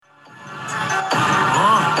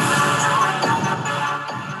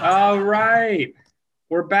All right,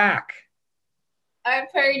 we're back. Our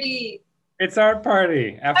party. It's our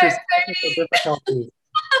party after Our some technical party. difficulties.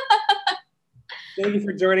 Thank you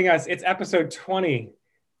for joining us. It's episode 20.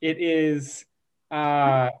 It is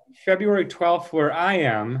February 12th where I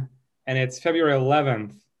am, and it's February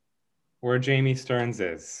 11th where Jamie Stearns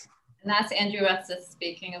is. And that's Andrew Rutzis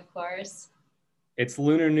speaking, of course. It's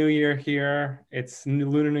Lunar New Year here. It's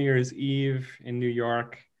Lunar New Year's Eve in New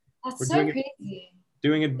York. That's We're so crazy.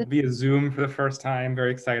 doing it via Zoom for the first time.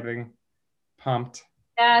 Very exciting. Pumped.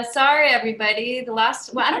 Yeah, sorry everybody. I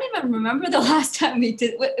don't even remember the last time we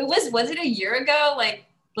did. Was it a year ago?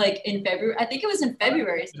 Like in February? I think it was in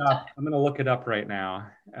February. I'm gonna look it up right now.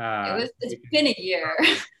 It's been a year.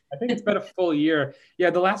 I think it's been a full year. Yeah,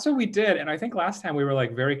 the last one we did, and I think last time we were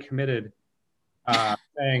like very committed,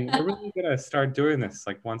 saying we're really gonna start doing this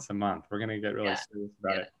like once a month. We're gonna get really serious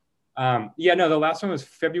about it. No, the last one was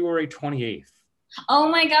February 28th. Oh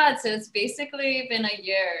my God! So it's basically been a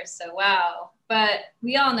year. So wow. But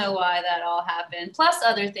we all know why that all happened. Plus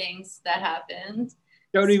other things that happened.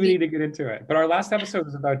 Don't even need to get into it. But our last episode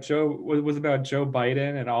was about Joe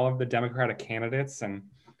Biden and all of the Democratic candidates. And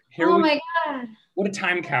my God. What a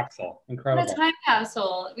time capsule. Incredible. What a time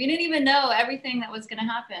capsule. We didn't even know everything that was going to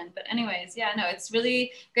happen. But anyways, yeah, no, it's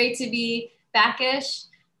really great to be backish.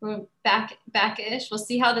 We're backish. We'll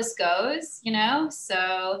see how this goes, you know?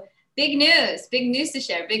 So big news to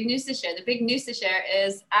share. The big news to share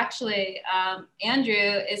is actually Andrew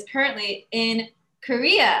is currently in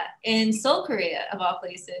Korea, in Seoul, Korea, of all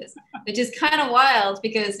places, which is kind of wild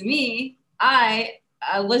because I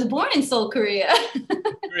was born in Seoul, Korea,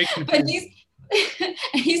 but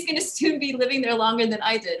he's going to soon be living there longer than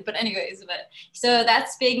I did. But anyways, so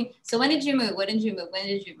that's big. So when did you move?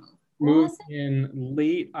 Moved in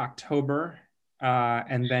late October,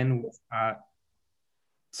 and then.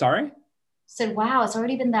 Sorry? Said, wow, it's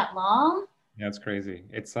already been that long? Yeah, it's crazy.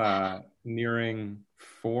 It's nearing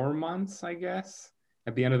 4 months, I guess.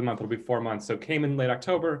 At the end of the month, it'll be 4 months. So came in late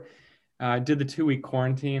October, did the 2-week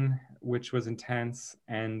quarantine, which was intense.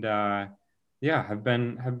 And have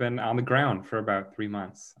been on the ground for about 3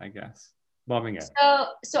 months, I guess. Loving it.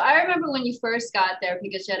 So I remember when you first got there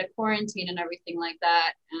because you had a quarantine and everything like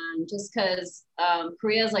that. And just because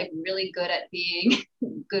Korea is like really good at being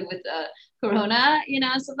good with Corona, you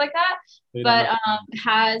know, stuff like that. But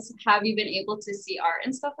have you been able to see art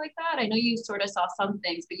and stuff like that? I know you sort of saw some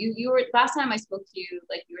things, but you were last time I spoke to you,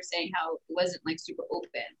 like you were saying how it wasn't like super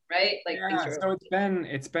open, right? Like so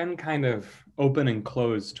it's been kind of open and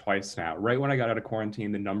closed twice now. Right when I got out of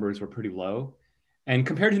quarantine, the numbers were pretty low. And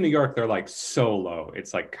compared to New York, they're like so low.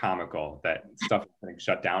 It's like comical that stuff is getting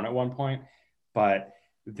shut down at one point. But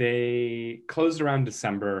they closed around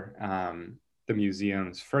December, the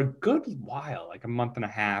museums, for a good while, like a month and a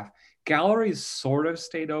half. Galleries sort of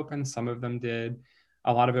stayed open. Some of them did.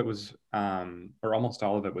 A lot of it was, or almost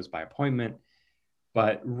all of it was by appointment.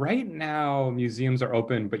 But right now, museums are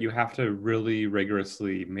open, but you have to really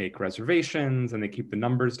rigorously make reservations and they keep the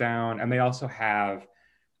numbers down. And they also have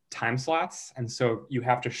time slots, and so you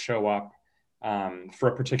have to show up for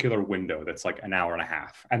a particular window that's like an hour and a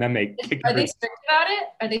half, and then they Are they strict about it?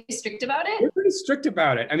 They're pretty strict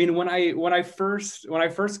about it. I mean, when I first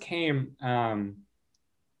came, so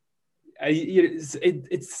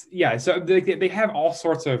they have all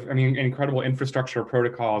sorts of, I mean, incredible infrastructure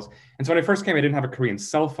protocols. And so when I first came, I didn't have a Korean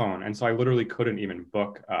cell phone, and so I literally couldn't even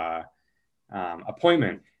book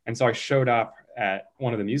appointment. And so I showed up at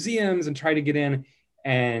one of the museums and tried to get in.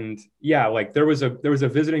 And like there was a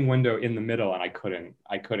visiting window in the middle, and I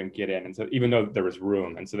couldn't get in. And so even though there was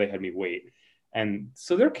room, and so they had me wait. And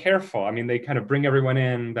so they're careful. I mean, they kind of bring everyone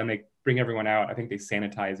in, then they bring everyone out. I think they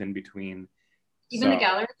sanitize in between. Even the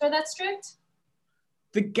galleries are that strict?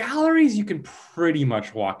 The galleries you can pretty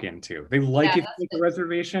much walk into. They like if you make a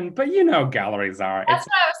reservation, but you know, galleries are. That's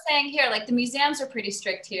what I was saying here. Like the museums are pretty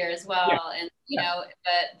strict here as well. Yeah. And you know,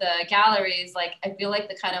 but the galleries, like I feel like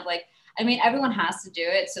the kind of like, I mean, everyone has to do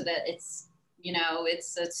it so that it's, you know,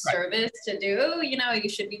 it's a service to do, you know, you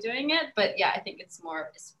should be doing it. But yeah, I think it's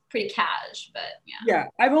pretty cash, but yeah. Yeah,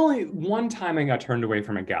 I've only one time I got turned away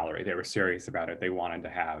from a gallery. They were serious about it. They wanted to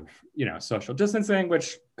have, you know, social distancing,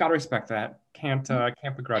 which gotta respect that. Can't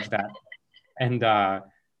begrudge that. And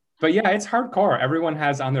but yeah, it's hardcore. Everyone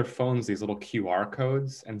has on their phones these little QR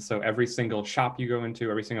codes. And so every single shop you go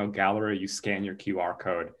into, every single gallery, you scan your QR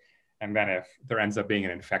code. And then if there ends up being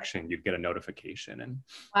an infection, you'd get a notification. And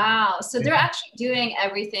wow, so they're actually doing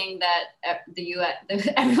everything that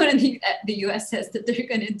everyone in the U.S. says that they're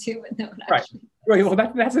going to do, but no one actually. Right. Well,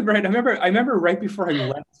 that's it. Right. I remember right before I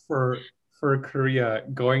left for Korea,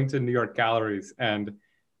 going to New York galleries, and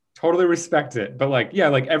totally respect it. But like, yeah,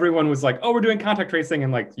 like everyone was like, oh, we're doing contact tracing,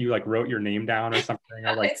 and like you like wrote your name down or something,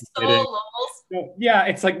 or like It's you so did it. lols. Yeah,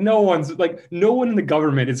 it's like no one in the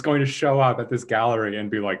government is going to show up at this gallery and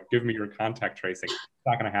be like, give me your contact tracing. It's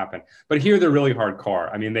not going to happen. But here they're really hardcore.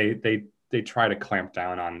 I mean, they try to clamp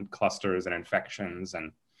down on clusters and infections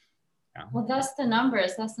and yeah. Well, that's the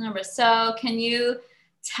numbers. That's the numbers. So can you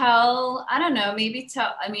tell, I don't know, maybe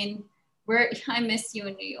tell, I mean, I miss you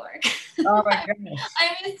in New York. Oh my goodness.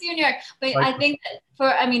 I miss you in New York. But Like, I think that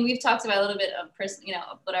I mean, we've talked about a little bit of person, you know,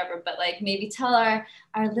 whatever, but like maybe tell our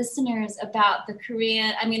listeners about the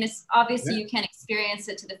Korean. I mean, it's obviously yeah. you can't experience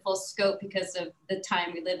it to the full scope because of the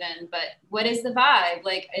time we live in, but what is the vibe?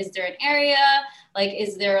 Like, is there an area? Like,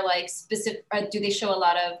 is there like specific, do they show a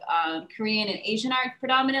lot of Korean and Asian art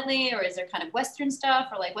predominantly, or is there kind of Western stuff,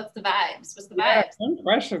 or like, what's the vibes? What's the Yeah, vibes? good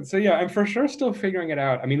question. So yeah, I'm for sure still figuring it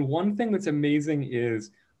out. I mean, one thing that's amazing is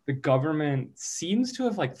the government seems to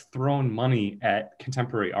have like thrown money at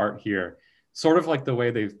contemporary art here, sort of like the way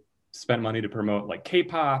they've spent money to promote like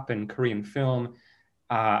K-pop and Korean film.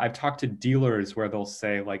 I've talked to dealers where they'll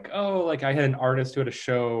say like, oh, like I had an artist who had a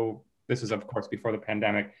show. This is of course before the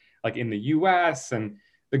pandemic, like in the US, and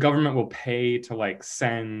the government will pay to like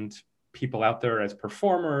send people out there as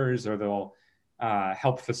performers, or they'll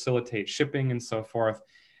help facilitate shipping and so forth.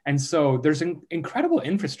 And so there's an incredible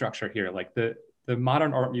infrastructure here. Like the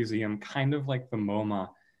Modern Art Museum, kind of like the MoMA,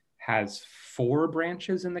 has 4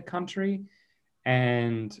 branches in the country,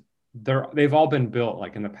 and they've all been built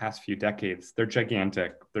like in the past few decades. They're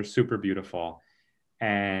gigantic. They're super beautiful.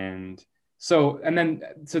 And so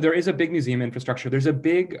there is a big museum infrastructure. There's a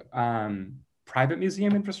big private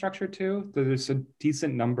museum infrastructure too. There's a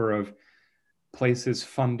decent number of places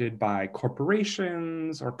funded by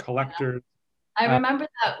corporations or collectors. I Uh, remember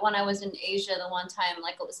that when I was in Asia the one time,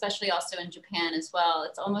 like especially also in Japan as well.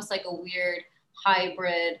 It's almost like a weird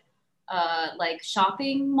hybrid, like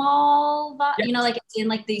shopping mall, yeah, you know, like it's in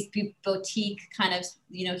like these boutique kind of,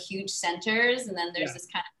 you know, huge centers, and then there's yeah, this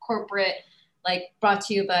kind of corporate, like brought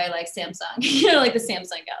to you by like Samsung, you know, like the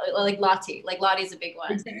Samsung guy, like Lottie. Like Lottie's a big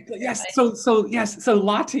one. exactly. Yes. So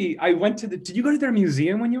Lottie, I went to did you go to their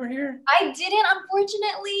museum when you were here? I didn't,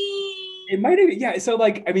 unfortunately. It might have, yeah. So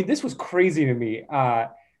like, I mean, this was crazy to me.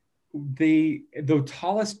 The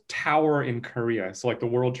tallest tower in Korea, so like the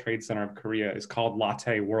World Trade Center of Korea, is called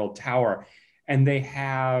Lotte World Tower, and they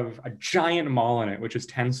have a giant mall in it, which is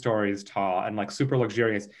 10 stories tall and like super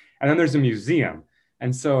luxurious. And then there's a museum,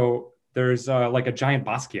 and so there's like a giant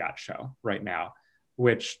Basquiat show right now,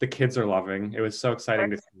 which the kids are loving. It was so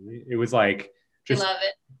exciting to see. It was like I just love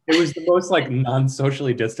it. it was the most like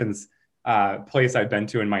non-socially distanced place I've been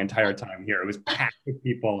to in my entire time here. It was packed with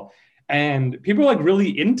people, and people are like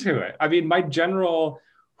really into it. I mean, my general,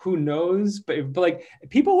 who knows, but like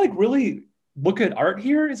people like really look at art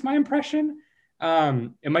here is my impression.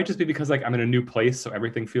 It might just be because like I'm in a new place, so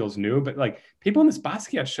everything feels new. But like people in this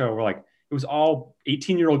Basquiat show were like, it was all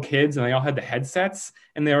 18-year-old kids, and they all had the headsets,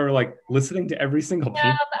 and they were like listening to every single Yeah,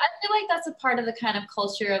 painting. but I feel like that's a part of the kind of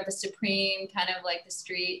culture of the Supreme, kind of like the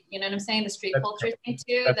street, you know what I'm saying? The street That's culture thing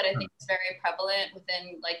too, that's that I think is very prevalent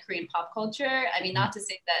within like Korean pop culture. I mean, not to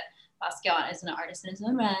say that Basquiat is an artist in his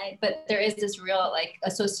own right, but there is this real like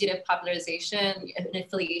associative popularization and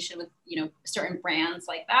affiliation with, you know, certain brands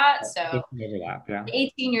like that. So overlap, yeah.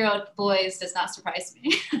 18-year-old boys does not surprise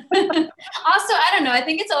me. Also, I don't know. I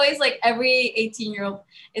think it's always like every 18-year-old.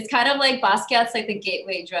 It's kind of like Basquiat's like the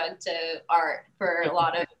gateway drug to art for a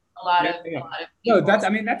lot of Yeah. No, people. I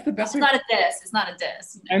mean, that's the best It's way. not a diss. It's not a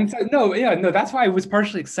diss. You know? And so, no, yeah, no, that's why I was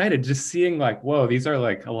partially excited just seeing like, whoa, these are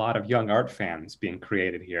like a lot of young art fans being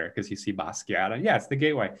created here because you see Basquiat. And yeah, it's the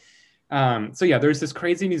gateway. So yeah, there's this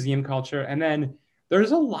crazy museum culture, and then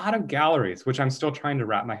there's a lot of galleries, which I'm still trying to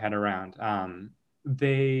wrap my head around.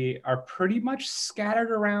 They are pretty much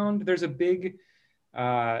scattered around. There's a big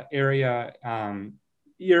area.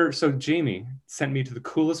 So Jamie sent me to the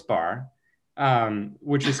coolest bar,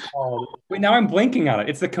 which is called. Wait, now I'm blanking on it.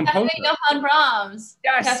 It's the Composer. Cafe Johann Brahms.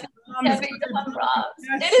 Yes, Cafe Johann Brahms.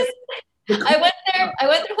 yes. It is. I went there. I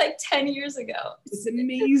went there like 10 years ago. It's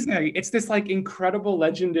amazing. It's this like incredible,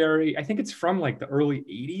 legendary. I think it's from like the early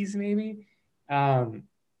 '80s, maybe. Um,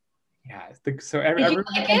 yeah. Did you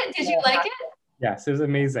like it? Did you like it? Yes, it was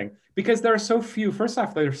amazing because there are so few. First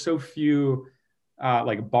off, there are so few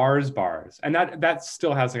like bars, and that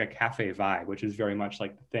still has like a cafe vibe, which is very much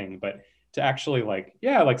like the thing. But to actually like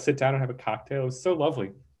like sit down and have a cocktail was so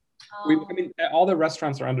lovely. I mean, all the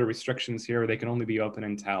restaurants are under restrictions here. They can only be open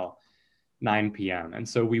until 9 p.m. And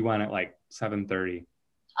so we went at like 7:30.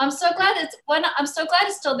 I'm so glad I'm so glad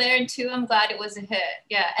it's still there, and two, I'm glad it was a hit.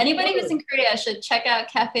 Yeah, anybody who's in Korea should check out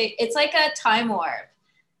Cafe. It's like a time warp.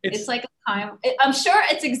 It's like a time. I'm sure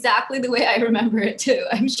it's exactly the way I remember it too.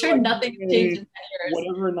 I'm sure nothing changed in 10 years.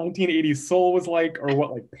 Whatever 1980s Seoul was like, or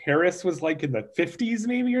what like Paris was like in the 50s,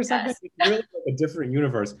 maybe or something. Yes. It's really like a different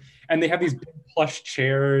universe. And they have these big plush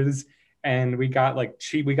chairs, and we got like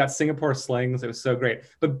cheap. We got Singapore slings. It was so great.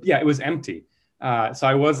 But yeah, it was empty. So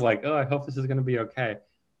I was like, oh, I hope this is going to be okay.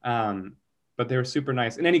 But they were super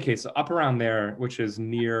nice. In any case, up around there, which is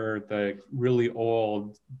near the really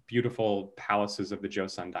old, beautiful palaces of the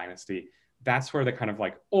Joseon dynasty, that's where the kind of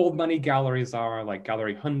like old money galleries are, like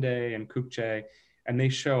Gallery Hyundai and Kukje. And they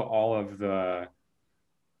show all of the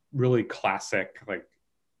really classic, like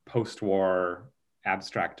post-war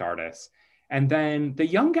abstract artists. And then the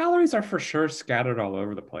young galleries are for sure scattered all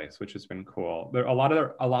over the place, which has been cool. There a lot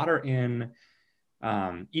are in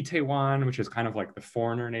Itaewon, which is kind of like the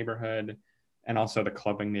foreigner neighborhood, and also the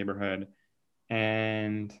clubbing neighborhood.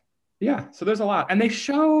 And yeah, so there's a lot. And they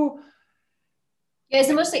show. Yeah,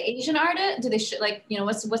 is it mostly Asian art? Do they like, you know,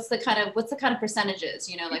 what's the kind of percentages,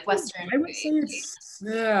 you know, like Western? I would say it's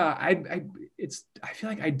yeah, I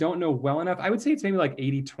feel like I don't know well enough. I would say it's maybe like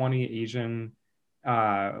 80-20 Asian,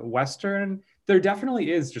 Western. There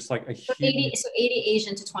definitely is just like a huge 80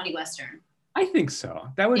 Asian to 20 Western. I think so.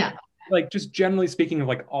 That would like just generally speaking of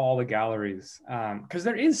like all the galleries, because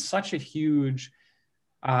there is such a huge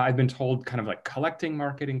I've been told kind of like collecting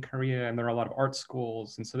market in Korea, and there are a lot of art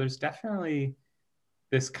schools, and so there's definitely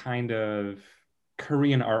this kind of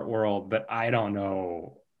Korean art world that I don't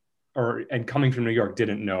know, and coming from New York,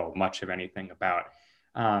 didn't know much of anything about.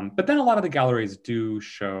 But then a lot of the galleries do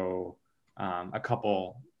show a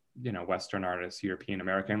couple, you know, Western artists, European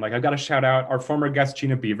American. Like I've got to shout out our former guest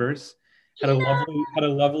Gina Beavers had a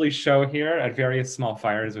lovely show here at Various Small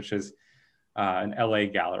Fires, which is an LA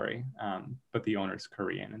gallery, but the owner's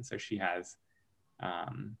Korean, and so she has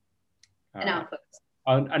an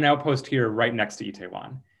outpost here right next to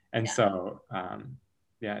Itaewon. And so,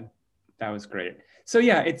 yeah, that was great. So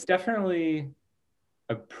yeah, it's definitely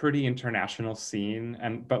a pretty international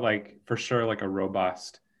scene, but like for sure, like a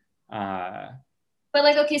robust. But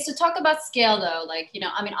like, okay, so talk about scale though. Like, you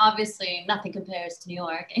know, I mean, obviously nothing compares to New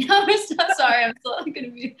York. You know, I'm so sorry. I'm still going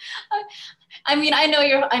to be, I mean, I know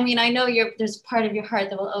you're, there's part of your heart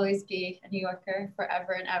that will always be a New Yorker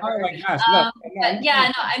forever and ever. Oh my gosh. But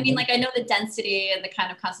yeah, no, I mean, like, I know the density and the kind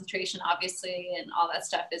of concentration, obviously, and all that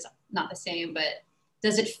stuff is not the same, but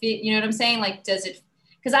does it feel, you know what I'm saying? Like, does it,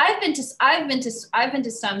 because I've been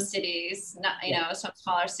to some cities, not, you know, some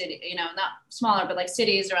smaller city, you know, not smaller, but like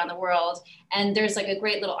cities around the world. And there's like a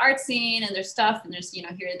great little art scene, and there's stuff, and there's, you know,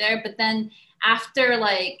 here and there. But then after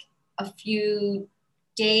like a few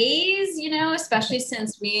days, you know, especially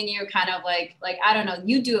since me and you are kind of like, I don't know,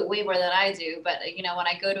 you do it way more than I do. But, you know, when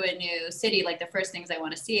I go to a new city, like the first things I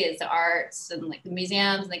want to see is the arts and like the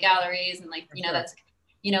museums and the galleries. And like, you know, that's,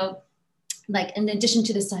 you know, like in addition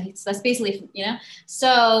to the sites, that's basically, you know,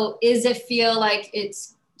 so is it feel like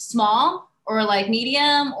it's small or like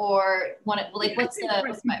medium, or like what's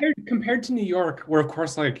compared to New York, where of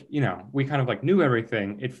course, like, you know, we kind of like knew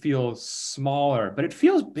everything, it feels smaller, but it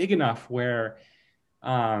feels big enough where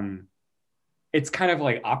it's kind of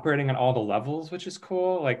like operating on all the levels, which is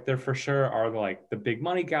cool. Like there for sure are like the big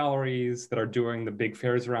money galleries that are doing the big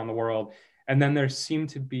fairs around the world. And then there seem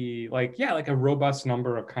to be like, yeah, like a robust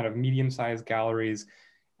number of kind of medium-sized galleries.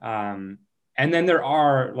 And then there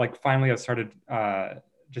are like, finally I've started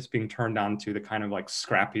just being turned on to the kind of like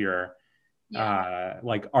scrappier,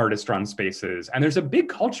 like artist-run spaces. And there's a big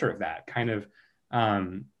culture of that kind of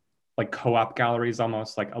like co-op galleries,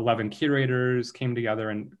 almost like 11 curators came together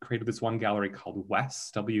and created this one gallery called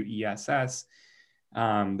WESS, W-E-S-S.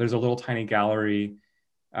 There's a little tiny gallery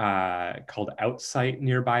called Outsite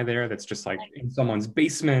nearby there that's just like in someone's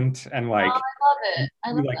basement, and like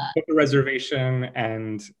I love like that. book a reservation,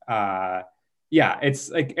 and yeah, it's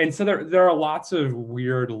like, and so there are lots of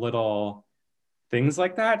weird little things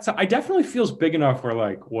like that. So I definitely feels big enough where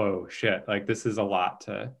like, whoa, shit, like this is a lot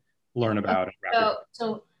to learn about.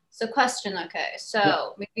 So question, okay,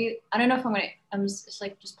 so maybe I don't know if I'm just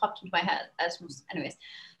like just popped into my head anyways.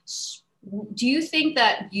 Do you think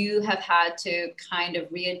that you have had to kind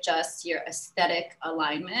of readjust your aesthetic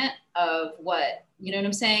alignment of what, you know what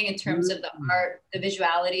I'm saying, in terms of the art, the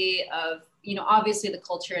visuality of, you know, obviously the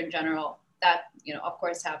culture in general, that, you know, of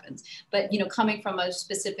course happens, but, you know, coming from a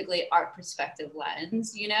specifically art perspective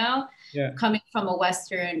lens, you know, coming from a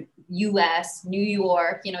Western US, New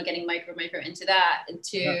York, you know, getting micro into that,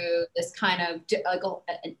 into this kind of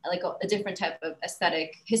like a different type of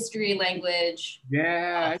aesthetic, history, language.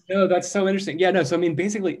 Yeah, no, that's so interesting. Yeah, no, so I mean,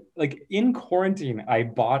 basically, like in quarantine, I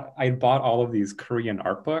bought all of these Korean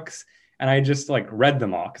art books, And I just like read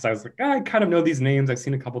them all because I was like, I kind of know these names. I've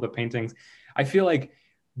seen a couple of the paintings. I feel like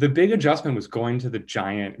the big adjustment was going to the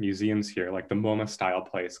giant museums here, like the MoMA style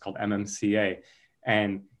place called MMCA.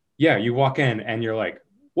 And yeah, you walk in and you're like,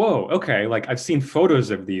 whoa, okay, like I've seen photos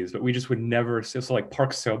of these, but we just would never see. So like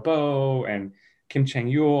Park So-bo and Kim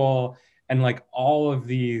Chang-yul and like all of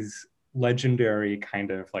these legendary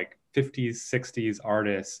kind of like 50s, 60s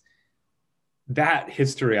artists, that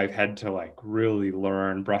history I've had to like really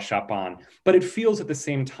learn, brush up on. But it feels at the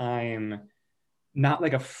same time not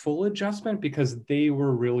like a full adjustment because they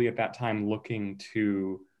were really at that time looking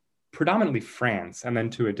to predominantly France and then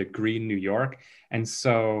to a degree New York. And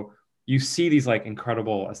so you see these like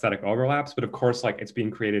incredible aesthetic overlaps, but of course, like it's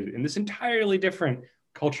being created in this entirely different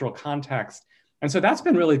cultural context. And so that's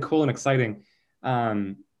been really cool and exciting.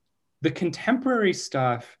 The contemporary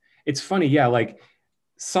stuff, it's funny, yeah, like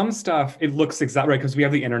some stuff, it looks exactly right because we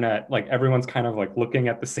have the internet, like everyone's kind of like looking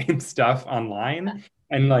at the same stuff online.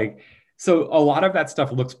 And like, so a lot of that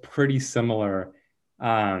stuff looks pretty similar.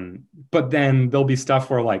 But then there'll be stuff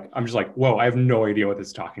where like, I'm just like, whoa, I have no idea what this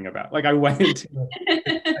is talking about. Like I went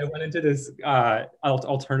into this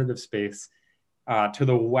alternative space to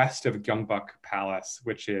the west of Gyeongbuk Palace,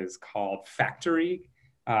 which is called Factory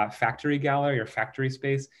Gallery or Factory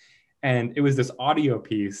Space. And it was this audio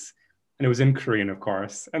piece and it was in Korean, of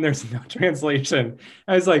course, and there's no translation.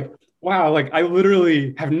 I was like, wow, like I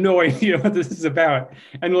literally have no idea what this is about.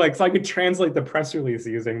 And like, so I could translate the press release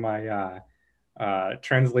using my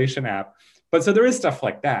translation app. But so there is stuff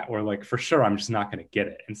like that where like, for sure, I'm just not going to get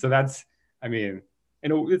it. And so that's, I mean,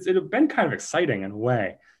 it's been kind of exciting in a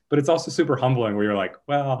way, but it's also super humbling where you're like,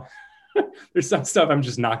 well, there's some stuff I'm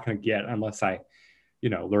just not going to get unless I,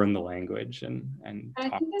 learn the language and I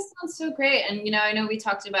talk. think this sounds so great. And, I know we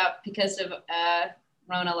talked about because of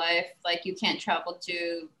Rona life, like you can't travel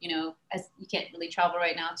to, as you can't really travel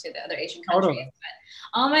right now to the other Asian countries. Totally.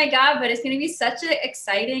 But, oh my God, but it's going to be such an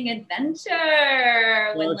exciting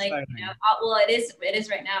adventure when like, well, it is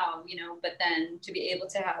right now, but then to be able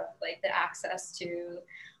to have like the access to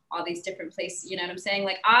all these different places, you know what I'm saying?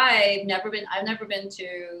 Like I've never been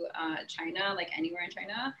to China, like anywhere in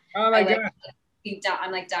China. Oh my God.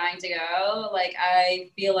 I'm like dying to go. Like I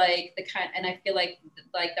feel like and I feel like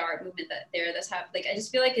the art movement that's happening. Like I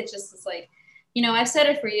just feel like it's just like, I've said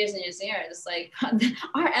it for years and years and years. It's like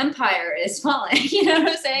our empire is falling. You know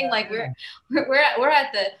what I'm saying? Like I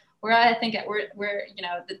think we're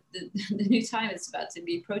the new time is about to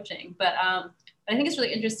be approaching. But I think it's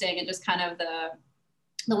really interesting and just kind of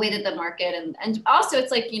the way that the market and also it's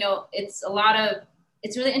like it's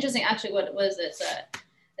really interesting actually. What was it?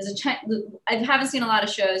 I haven't seen a lot of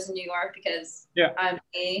shows in New York because I'm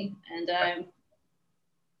A and I'm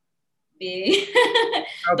B.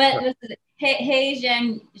 But this is He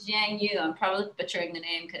Jiangyu. I'm probably butchering the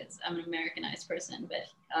name because I'm an Americanized person.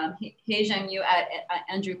 But He Jiangyu at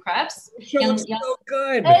Andrew Krebs. It looks so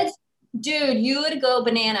good. Dude, you would go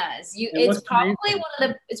bananas. It's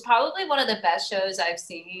probably one of the best shows I've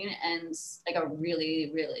seen in like a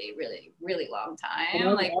really, really, really, really long time.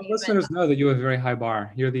 Well, like all listeners know that you have a very high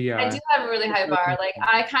bar. You're the I do have a really high bar. Like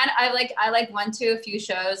I went to a few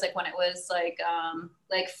shows like when it was like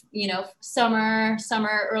summer,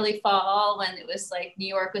 early fall when it was like New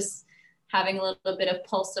York was having a little bit of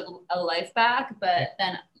pulse of a life back, but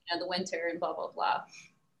then the winter and blah blah blah.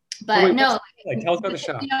 But no, tell us about the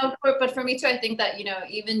show. But for me too, I think that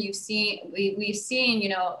even we've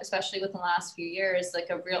seen especially within the last few years,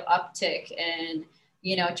 like a real uptick in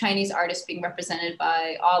Chinese artists being represented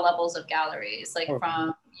by all levels of galleries, like from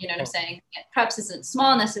what I'm saying. Perhaps isn't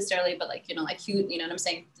small necessarily, but like like huge, what I'm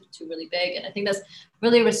saying, to really big. And I think that's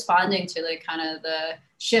really responding to like kind of the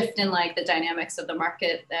shift in like the dynamics of the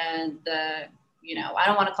market and the I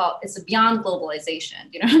don't want to call it, it's beyond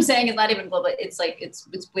globalization. You know what I'm saying? It's not even global. It's like, it's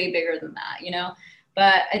way bigger than that,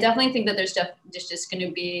 but I definitely think that there's just going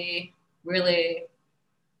to be really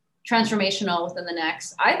transformational within the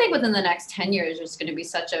next 10 years. It's going to be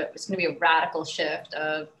it's going to be a radical shift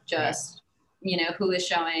of just, who is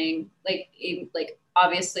showing like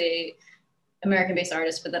obviously American-based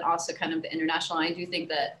artists, but then also kind of the international. I do think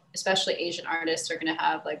that especially Asian artists are going to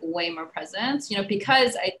have like way more presence,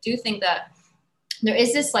 because I do think that there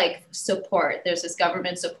is this like support, there's this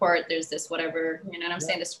government support, there's this whatever, what I'm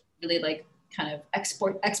saying, this really like kind of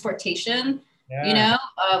exportation,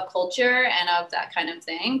 of culture and of that kind of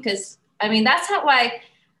thing. Cause I mean, I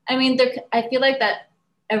feel like that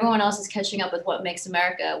everyone else is catching up with what makes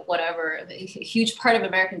America, whatever, a huge part of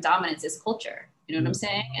American dominance is culture. You know what I'm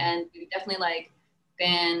saying? And we've definitely like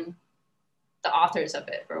been the authors of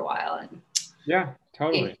it for a while. And yeah,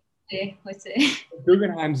 totally. Let's see.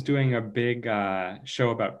 Guggenheim's doing a big show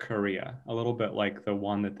about Korea, a little bit like the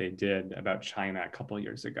one that they did about China a couple of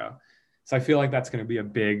years ago. So I feel like that's going to be a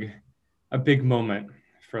big moment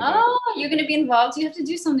for the. Oh, you're gonna be involved. You have to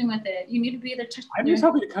do something with it. You need to be there. I'm just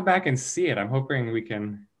hoping to come back and see it. I'm hoping we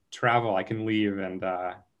can travel. I can leave and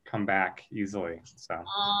come back easily. So.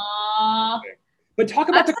 But talk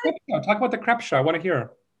about the crepe show. Talk about the crepe show. I want to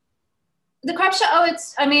hear. The crepe show. Oh,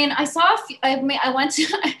 it's. I mean, I saw. I went to.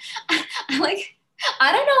 I like.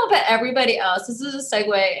 I don't know about everybody else. This is a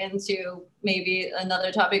segue into maybe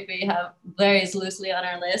another topic we have very loosely on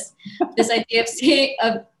our list. This idea of seeing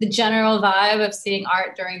the general vibe of seeing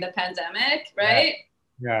art during the pandemic, right?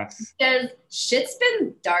 Yes. Because shit's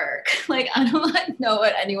been dark. Like, I don't know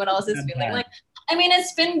what anyone else is feeling. Like, I mean,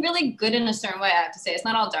 it's been really good in a certain way, I have to say. It's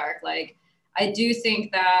not all dark. Like, I do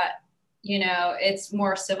think that, you know, it's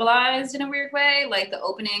more civilized in a weird way. Like the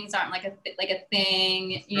openings aren't like a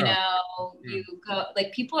thing, you know, you go,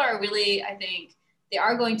 like people are really, I think they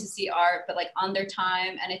are going to see art, but like on their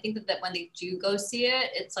time. And I think that when they do go see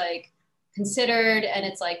it, it's like considered and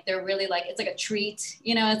it's like, they're really like, it's like a treat,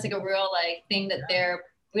 you know, it's like a real like thing that they're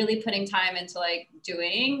really putting time into like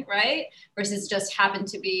doing, right? Versus just happen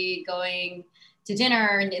to be going to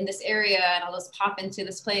dinner in this area and I'll just pop into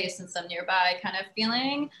this place and some nearby kind of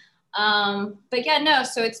feeling. But yeah, no,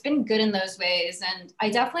 so it's been good in those ways. And I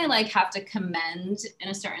definitely like have to commend in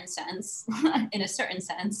a certain sense,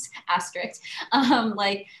 asterisk,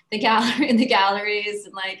 like the galleries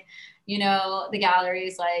and like, you know, the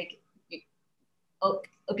galleries like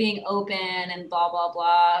being open and blah, blah,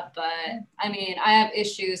 blah. But I mean, I have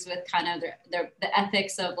issues with kind of the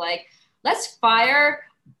ethics of like, let's fire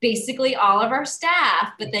basically all of our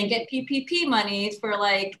staff, but then get PPP money for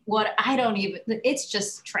like what I don't even, it's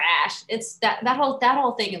just trash. It's that whole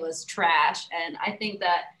thing was trash. And I think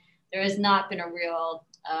that there has not been a real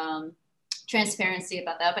transparency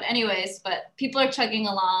about that. But anyways, but people are chugging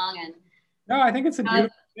along and no, I think it's a beautiful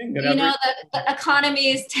thing that you know, the economy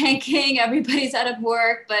is tanking, everybody's out of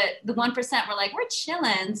work, but the 1% were like, we're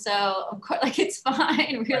chilling. So of course, like it's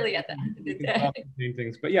fine, really, at the end of the day.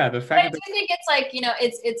 Things. But yeah, the fact I do think it's like, you know,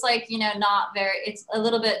 it's like, you know, not very, it's a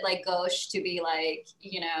little bit like gauche to be like,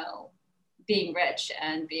 you know, being rich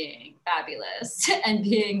and being fabulous and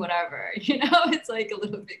being whatever, you know, it's like a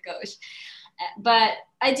little bit gauche. But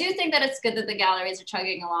I do think that it's good that the galleries are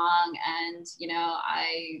chugging along and, you know,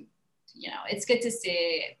 it's good to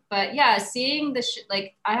see. But yeah, seeing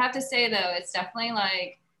like, I have to say though, it's definitely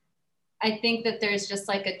like, I think that there's just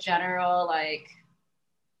like a general, like,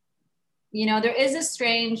 you know, there is a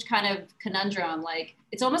strange kind of conundrum. Like,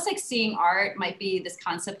 it's almost like seeing art might be this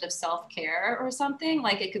concept of self-care or something.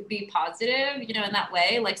 Like it could be positive, you know, in that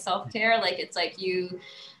way, like self-care, like it's like you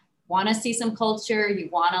want to see some culture, you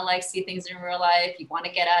want to like see things in real life, you want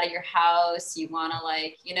to get out of your house, you want to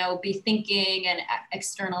like, you know, be thinking and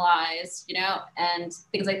externalize, you know, and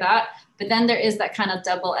things like that. But then there is that kind of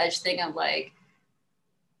double-edged thing of like,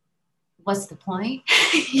 what's the point?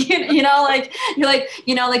 you know, like you're like,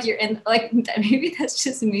 you know, like you're in like, maybe that's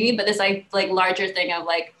just me, but it's like larger thing of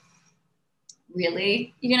like,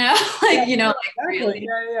 really, you know, like, yeah, you know, like exactly. really.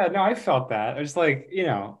 Yeah. No, I felt that. I was like, you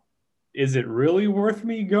know, is it really worth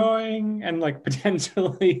me going and like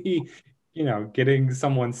potentially, you know, getting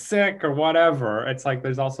someone sick or whatever? It's like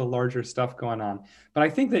there's also larger stuff going on. But I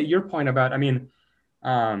think that your point about, I mean,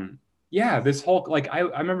 yeah, this whole like I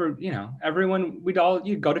remember, you know, everyone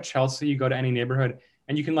you go to Chelsea, you go to any neighborhood,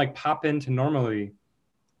 and you can like pop into normally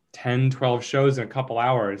 10, 12 shows in a couple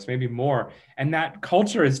hours, maybe more. And that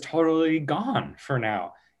culture is totally gone for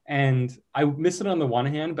now. And I miss it on the one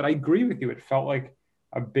hand, but I agree with you. It felt like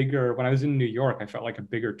when I was in New York, I felt like a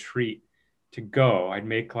bigger treat to go. I'd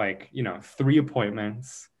make like, you know, 3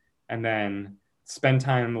 appointments and then spend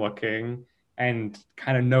time looking and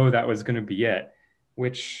kind of know that was going to be it,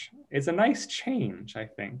 which is a nice change, I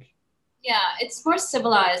think. Yeah, it's more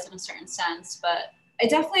civilized in a certain sense, but I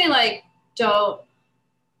definitely like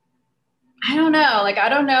I don't know. Like, I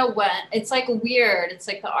don't know when. It's like weird. It's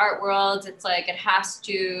like the art world. It's like it has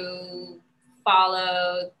to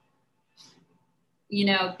follow, you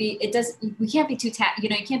know, we can't be too tacky. You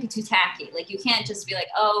know, you can't be too tacky. Like, you can't just be like,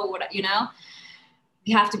 oh, what, you know,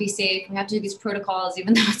 you have to be safe. We have to do these protocols,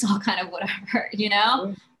 even though it's all kind of whatever, you know?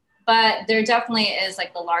 Mm-hmm. But there definitely is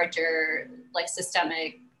like the larger, like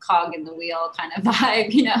systemic cog in the wheel kind of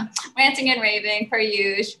vibe, you know, ranting and raving per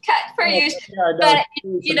usual, but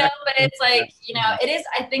you know, but it's like, you know, it is,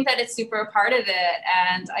 I think that it's super a part of it.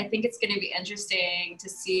 And I think it's going to be interesting to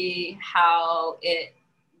see how it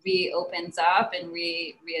reopens up and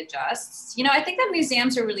readjusts. You know, I think that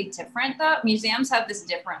museums are really different though. Museums have this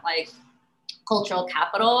different like cultural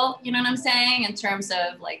capital, you know what I'm saying, in terms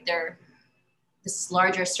of like their this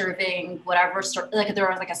larger serving whatever, like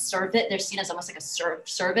they're like a service, they're seen as almost like a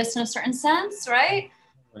service in a certain sense, right?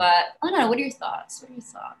 But I don't know, what are your thoughts?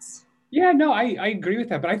 Yeah, no, I agree with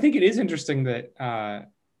that, but I think it is interesting that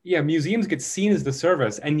yeah, museums get seen as the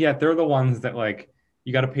service, and yet they're the ones that like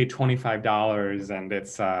you got to pay $25 and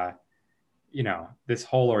it's you know, this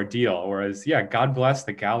whole ordeal. Whereas, yeah, God bless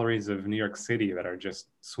the galleries of New York City that are just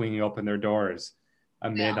swinging open their doors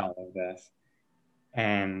amid all of this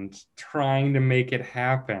and trying to make it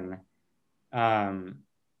happen.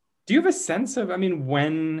 Do you have a sense of, I mean,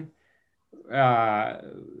 when,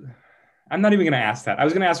 I'm not even going to ask that. I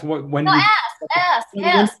was going to ask when No, do you,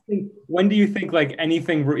 ask. when do you think like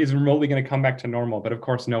anything is remotely going to come back to normal? But of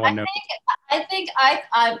course, no one knows. I think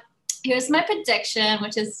I here's my prediction,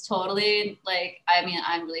 which is totally like, I mean,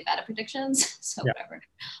 I'm really bad at predictions, so yeah. Whatever.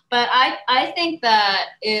 But I think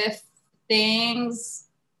that if things,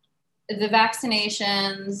 the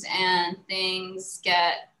vaccinations and things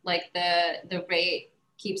get like the rate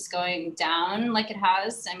keeps going down like it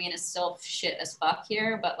has. I mean, it's still shit as fuck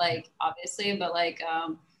here, but like obviously, but like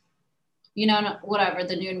you know, whatever,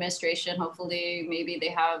 the new administration, hopefully maybe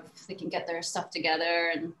they can get their stuff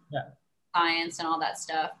together and science and all that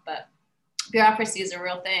stuff, but bureaucracy is a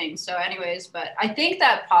real thing. So anyways, but I think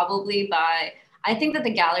that I think that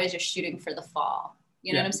the galleries are shooting for the fall.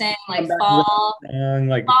 You know what I'm saying? Like fall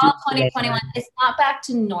 2021. It's not back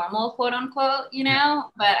to normal, quote unquote, you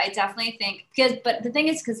know, but I definitely think but the thing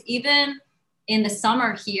is, because even in the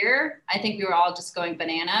summer here, I think we were all just going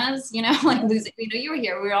bananas, you know, like losing, you know, you were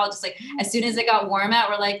here. We were all just like, as soon as it got warm out,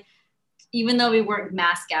 we're like, even though we weren't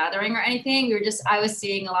mass gathering or anything, I was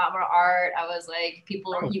seeing a lot more art. I was like,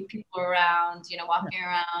 people around, you know, walking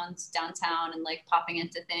around downtown and like popping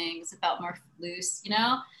into things. It felt more loose, you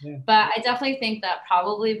know? Yeah. But I definitely think that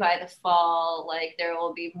probably by the fall, like there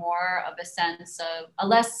will be more of a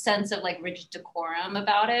less sense of like rigid decorum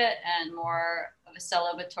about it and more of a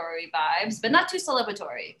celebratory vibes, but not too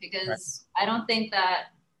celebratory, because I don't think that,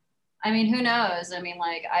 I mean, who knows? I mean,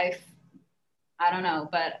 like I don't know,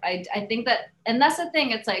 but I think that, and that's the thing,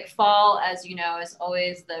 it's like fall, as you know, is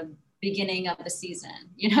always the beginning of the season.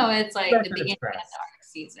 You know, it's like the beginning of the art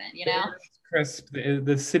season, you know? It's crisp.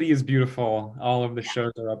 The city is beautiful. All of the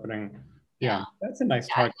shows are opening. Yeah, that's a nice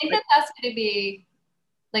target. I think that's going to be,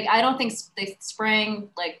 like, I don't think the spring,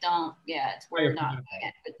 like, don't yet. We're not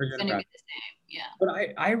yet, but it's going to be the same. Yeah. But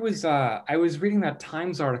I was reading that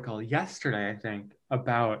Times article yesterday, I think,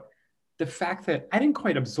 about the fact that I didn't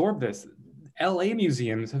quite absorb this. LA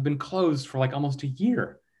museums have been closed for like almost a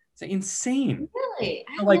year. It's insane. Really?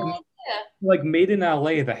 I like, no idea. Like Made in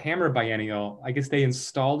LA, the Hammer Biennial, I guess they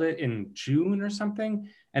installed it in June or something,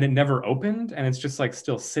 and it never opened, and it's just like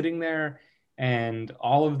still sitting there. And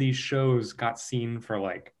all of these shows got seen for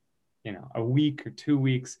like, you know, a week or 2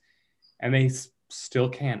 weeks, and they still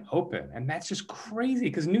can't open. And that's just crazy,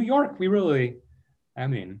 because New York, I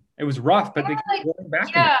mean, it was rough, but they keep going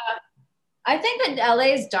back. Yeah. I think that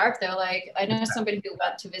LA is dark though. Like I know somebody who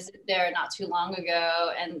went to visit there not too long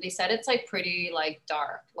ago, and they said it's like pretty like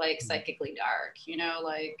dark, like psychically dark, you know,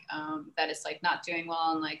 like that it's like not doing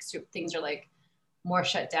well, and like things are like more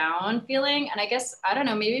shut down feeling. And I guess, I don't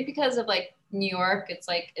know, maybe because of like New York, it's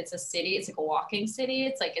like, it's a city, it's like a walking city.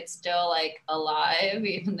 It's like, it's still like alive,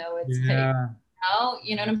 even though it's like,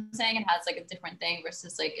 you know what I'm saying? It has like a different thing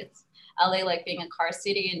versus like it's LA, like being a car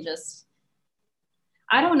city and just,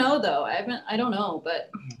 I don't know though. I don't know,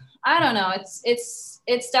 but I don't know. It's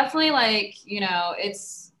definitely like, you know,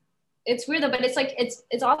 it's weird though, but it's like, it's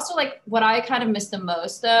also like what I kind of miss the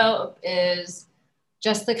most though is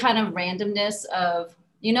just the kind of randomness of,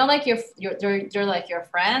 you know, like they're like your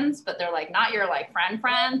friends, but they're like not your like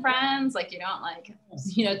friends. Like you don't like,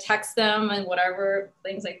 you know, text them and whatever,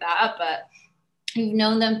 things like that. But you've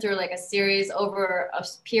known them through like a series over a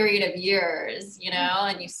period of years, you know,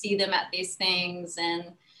 and you see them at these things,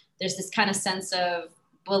 and there's this kind of sense of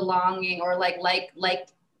belonging or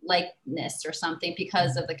likeness or something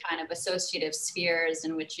because of the kind of associative spheres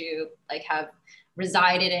in which you like have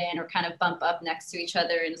resided in or kind of bump up next to each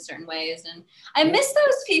other in certain ways. And I miss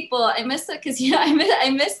those people. I miss it because, you know, I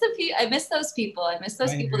miss those people. I miss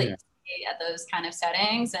those people that you see at those kind of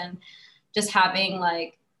settings, and just having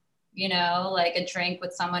like, you know, like a drink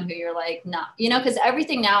with someone who you're like not, you know, because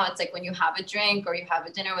everything now it's like when you have a drink or you have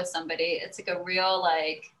a dinner with somebody, it's like a real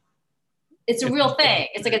like, it's a real thing.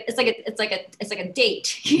 It's like a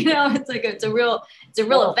date, you know. It's a real event. It's a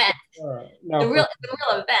real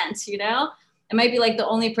event, you know. It might be like the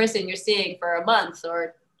only person you're seeing for a month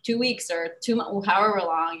or 2 weeks or however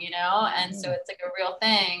long, you know? And so it's like a real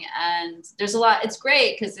thing. And there's a lot, it's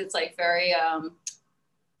great because it's like very,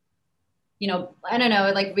 you know, I don't know,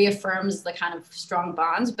 it like reaffirms the kind of strong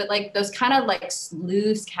bonds, but like those kind of like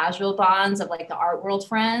loose casual bonds of like the art world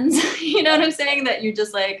friends, you know what I'm saying? That you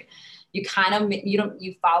just like, you kind of,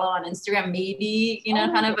 you follow on Instagram, maybe, you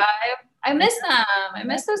know, kind of vibe. I miss them. I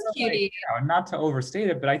miss those cuties. Like, you know, not to overstate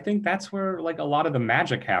it, but I think that's where like a lot of the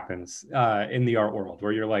magic happens in the art world,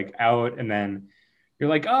 where you're like out and then you're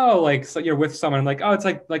like, oh, like, so you're with someone like, oh, it's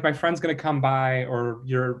like my friend's gonna come by, or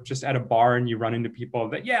you're just at a bar and you run into people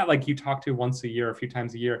that, yeah, like you talk to once a year, a few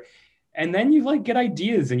times a year. And then you like get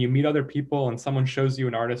ideas and you meet other people and someone shows you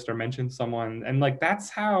an artist or mentions someone. And like, that's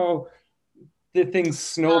how the things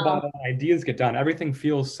snowball and ideas get done. Everything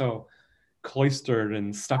feels so cloistered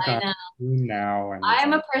and stuck I on know. now. And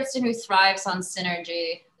I'm a person who thrives on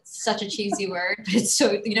synergy. It's such a cheesy word, but it's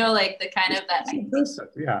so, you know, like the kind of that,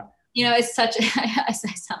 yeah, you know, it's such, I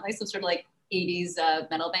sound like some sort of like 80s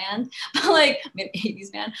metal band, but like, I mean,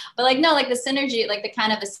 80s band, but like, no, like the synergy, like the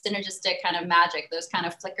kind of the synergistic kind of magic, those kind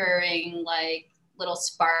of flickering, like little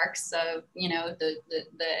sparks of, you know, the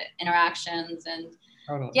interactions and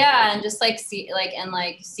totally. yeah. And just like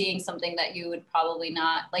seeing something that you would probably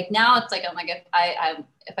not like now it's like, I'm like, if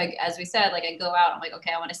I, as we said, like I go out, I'm like,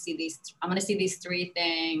 okay, I'm going to see these three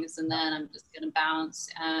things and then I'm just going to bounce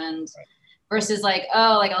and versus like,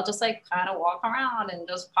 oh, like I'll just like kind of walk around and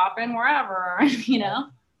just pop in wherever, you know?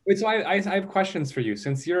 Wait, so I have questions for you.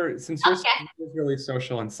 Since you're really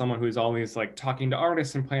social and someone who's always like talking to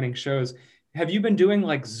artists and planning shows, have you been doing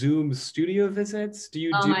like Zoom studio visits? Do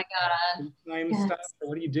you Oh do my God. time Yes. stuff, or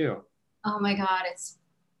what do you do? Oh my God. It's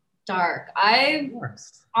dark.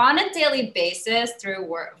 On a daily basis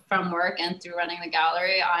from work and through running the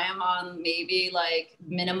gallery, I am on maybe like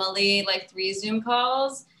minimally like 3 Zoom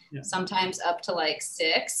calls, sometimes up to like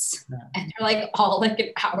 6. And they're like all like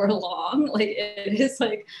an hour long. Like it is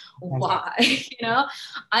like, why? You know?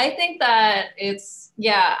 I think that it's,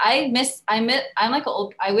 yeah, I'm like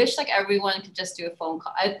old, I wish like everyone could just do a phone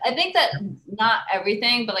call. I think that not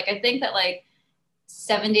everything, but like I think that like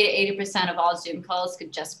 70 to 80% of all Zoom calls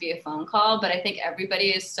could just be a phone call. But I think everybody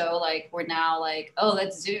is so like, we're now like, oh,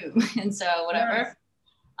 let's Zoom. And so whatever,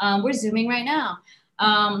 we're Zooming right now.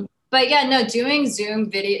 But yeah, no, doing Zoom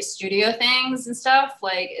video studio things and stuff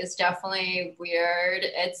like is definitely weird.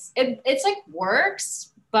 It's like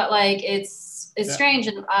works, but like it's strange.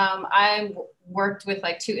 And I worked with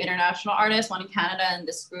like 2 international artists, one in Canada and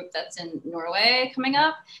this group that's in Norway coming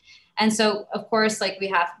up. And so of course, like we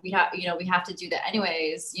have, you know, we have to do that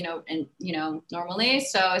anyways, you know, and, you know, normally,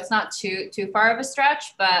 so it's not too far of a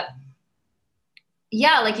stretch, but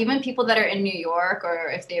yeah, like even people that are in New York, or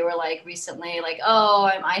if they were like recently like, oh,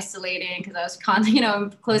 I'm isolating because I was you know,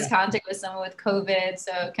 in close contact with someone with COVID.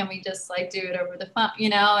 So can we just like do it over the phone, you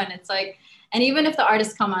know? And it's like, and even if the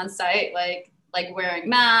artists come on site, like wearing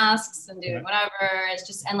masks and doing whatever, it's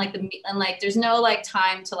just, and like there's no like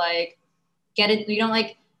time to like get it. You don't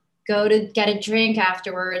like go to get a drink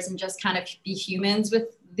afterwards and just kind of be humans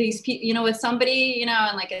with these people, you know, with somebody, you know,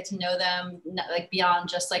 and like get to know them like beyond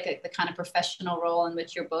just like the kind of professional role in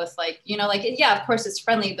which you're both like, you know, like, yeah, of course it's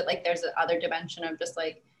friendly, but like there's another dimension of just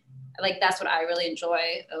like that's what I really enjoy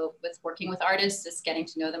with working with artists, is getting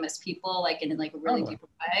to know them as people, like in like a really deep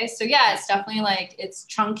way. So yeah, it's definitely like it's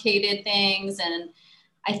truncated things. And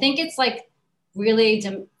I think it's like really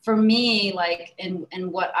for me, like in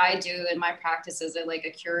what I do in my practice as like a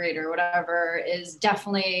curator or whatever, is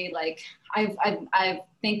definitely like I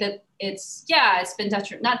think that it's been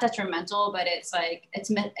not detrimental, but it's like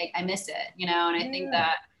I miss it, you know. And I think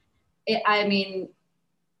that I mean,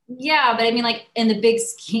 yeah, but I mean, like in the big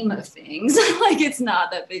scheme of things, like it's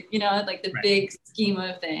not that big, you know, like the big scheme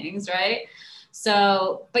of things, right?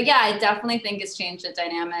 So, but yeah, I definitely think it's changed the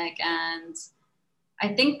dynamic. And I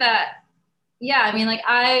think that, yeah, I mean, like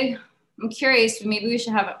I'm curious, maybe we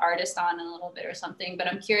should have an artist on in a little bit or something, but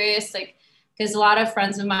I'm curious, like, because a lot of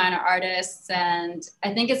friends of mine are artists, and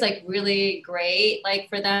I think it's like really great, like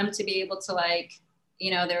for them to be able to like,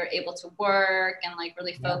 you know, they're able to work and like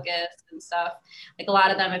really focus and stuff. Like a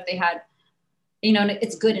lot of them, if they had, you know,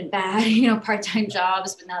 it's good and bad, you know, part-time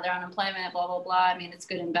jobs, but now they're unemployment, blah, blah, blah. I mean, it's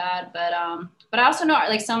good and bad, but I also know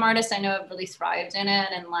like some artists I know have really thrived in it,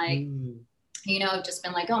 and like, you know, just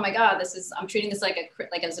been like, oh my God, I'm treating this like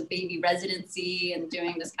as a baby residency and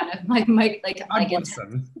doing this kind of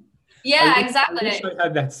yeah, exactly. I wish I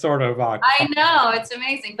had that sort of. I know, it's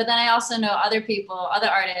amazing. But then I also know other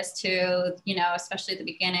artists who, you know, especially at the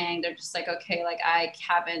beginning, they're just like, okay, like I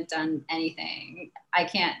haven't done anything. I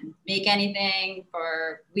can't make anything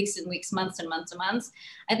for weeks and weeks, months and months and months.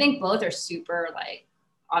 I think both are super like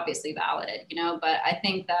obviously valid, you know, but I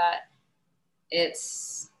think that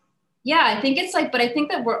it's, yeah, I think it's like, but I think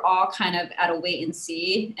that we're all kind of at a wait and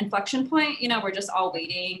see inflection point. You know, we're just all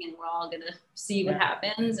waiting and we're all going to see what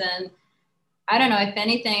happens. And I don't know, if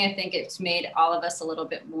anything, I think it's made all of us a little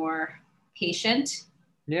bit more patient.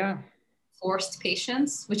 Yeah. Forced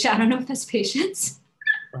patience, which I don't know if that's patience.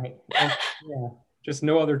 Right. Yeah. Just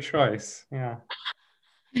no other choice. Yeah.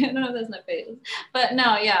 I don't know if that's not patience. But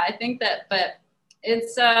no, yeah, I think that, but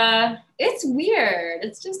it's weird.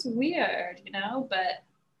 It's just weird, you know, but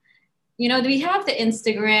you know, do we have the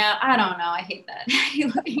Instagram? I don't know. I hate that.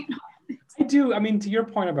 I do. I mean, to your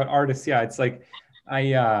point about artists, yeah, it's like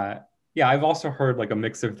yeah, I've also heard like a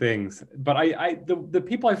mix of things, but the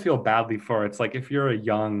people I feel badly for, it's like if you're a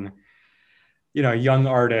young, you know, young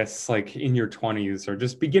artist like in your 20s or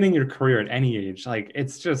just beginning your career at any age, like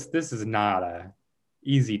it's just, this is not a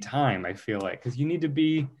easy time, I feel like, because you need to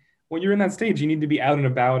be, when you're in that stage, you need to be out and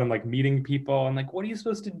about and like meeting people and like, what are you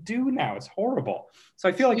supposed to do now? It's horrible. So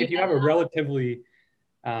I feel like if you have a relatively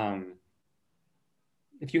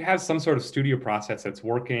if you have some sort of studio process that's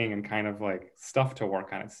working and kind of like stuff to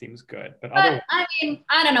work on, it seems good. But I mean,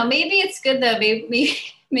 I don't know. Maybe it's good though.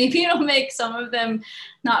 Maybe it'll make some of them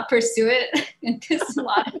not pursue it because a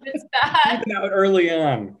lot of it's bad. Even out early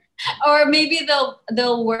on. Or maybe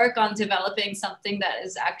they'll work on developing something that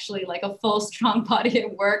is actually like a full strong body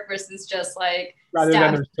of work versus just like rather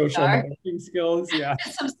than their social networking skills. Yeah.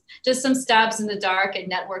 just some stabs in the dark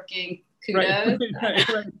and networking kudos.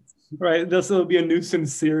 Right. This will be a new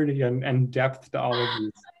sincerity and depth to all of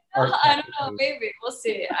these. I don't know. Maybe we'll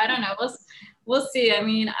see. I don't know. We'll see. I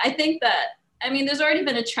mean, I think that, there's already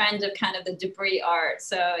been a trend of kind of the debris art,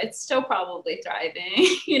 so it's still probably thriving.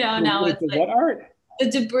 You know, now it's like, what art? The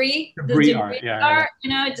debris art. Yeah. You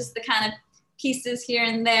know, just the kind of pieces here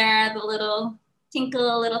and there, the little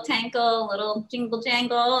tinkle, little tankle, little jingle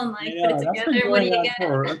jangle, and like put it together. What do you get?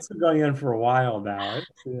 That's been going on for a while now.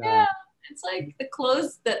 Yeah. It's like the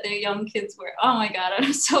clothes that the young kids wear. Oh my God,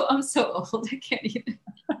 I'm so old. I can't even.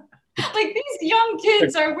 Like these young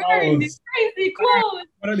kids are wearing these crazy clothes.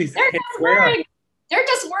 What are these kids wearing? They're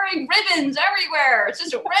just wearing ribbons everywhere. It's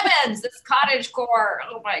just ribbons. This cottage core.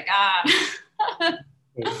 Oh my God.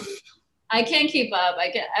 I can't keep up.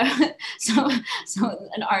 So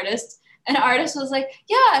an artist was like,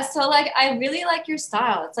 yeah, so like I really like your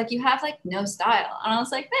style. It's like you have like no style. And I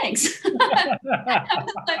was like, thanks. I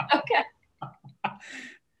was like, okay.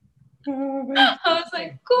 I was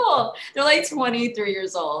like, cool. They're like 23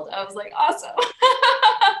 years old. I was like, awesome.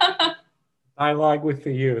 Dialogue with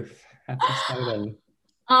the youth. That's exciting.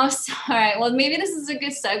 Oh, all right. Well, maybe this is a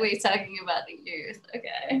good segue talking about the youth.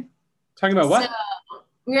 Okay. Talking about what?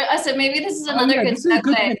 I said maybe this is another good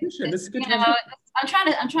segue. This is a good transition. I'm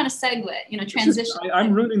trying to segue, transition.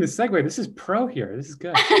 I'm ruining the segue. This is pro here. This is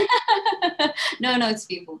good. No, it's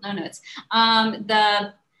people. No, it's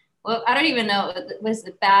well, I don't even know. What was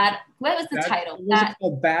the title? Was it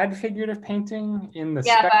called Bad Figurative Painting in the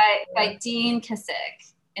by Dean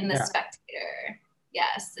Kissick in the Spectator.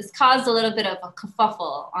 Yes, it's caused a little bit of a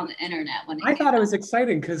kerfuffle on the internet when I thought it was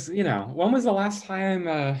exciting because when was the last time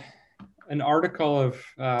an article of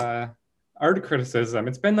art criticism?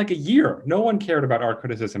 It's been like a year. No one cared about art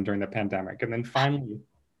criticism during the pandemic, and then finally,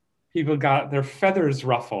 people got their feathers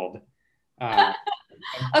ruffled.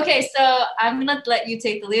 Okay, so I'm gonna let you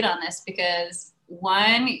take the lead on this because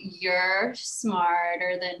 1, you're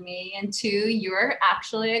smarter than me, and 2, you're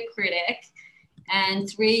actually a critic, and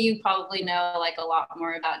 3, you probably know like a lot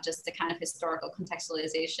more about just the kind of historical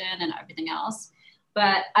contextualization and everything else.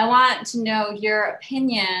 But I want to know your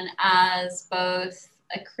opinion as both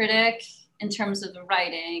a critic in terms of the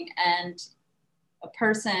writing and a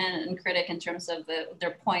person and critic in terms of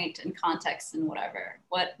their point and context and whatever.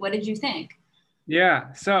 What did you think?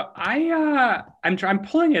 Yeah, so I'm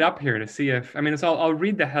pulling it up here to see if I'll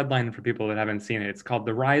read the headline for people that haven't seen it. It's called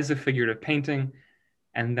 "The Rise of Figurative Painting,"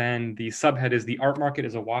 and then the subhead is "The Art Market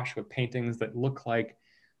is Awash with Paintings That Look Like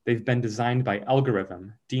They've Been Designed by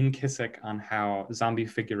Algorithm." Dean Kissick on how zombie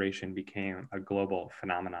figuration became a global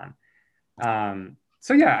phenomenon.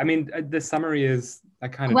 So yeah, the summary is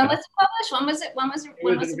that kind of. When was it published? When was it? It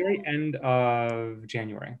was at the very end of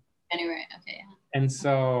January. January, okay. Yeah. And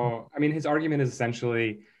so, his argument is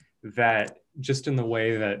essentially that just in the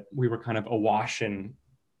way that we were kind of awash in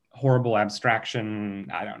horrible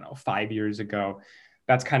abstraction, 5 years ago,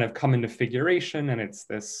 that's kind of come into figuration, and it's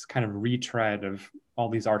this kind of retread of all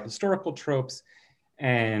these art historical tropes,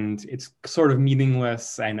 and it's sort of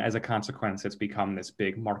meaningless, and as a consequence, it's become this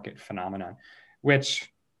big market phenomenon,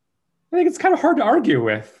 which I think it's kind of hard to argue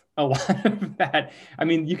with a lot of that.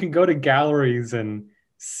 You can go to galleries and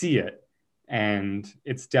see it. and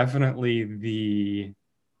it's definitely the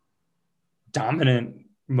dominant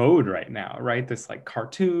mode right now, right? This like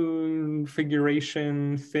cartoon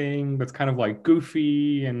figuration thing that's kind of like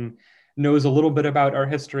goofy and knows a little bit about our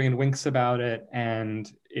history and winks about it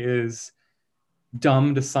and is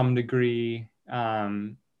dumb to some degree.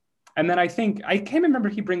 And then I think, I can't remember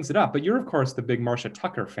he brings it up, but you're of course the big Marcia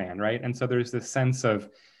Tucker fan, right? And so there's this sense of,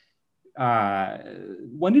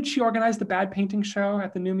 when did she organize the Bad Painting Show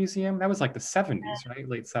at the New Museum? That was like the 70s, right?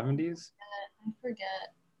 Late 70s. I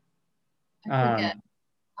forget.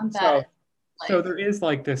 I'm bad. So there is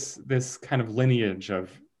like this kind of lineage of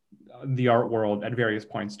the art world at various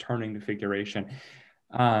points turning to figuration.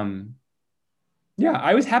 Yeah,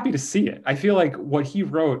 I was happy to see it. I feel like what he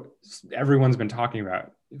wrote, everyone's been talking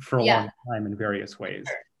about for a long time in various ways.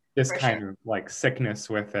 This kind of like sickness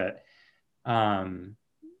with it.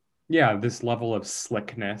 Yeah, this level of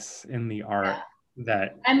slickness in the art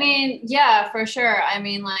that. I mean, yeah, for sure. I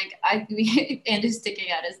mean, like Andy's sticking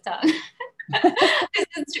out his tongue.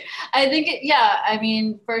 I think I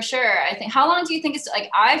mean, for sure. I think, how long do you think it's like,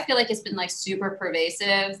 I feel like it's been like super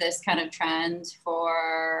pervasive, this kind of trend,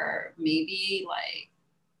 for maybe like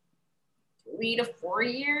 3 to 4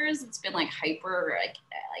 years. It's been like hyper,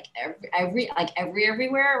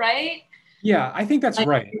 everywhere, right? Yeah, I think that's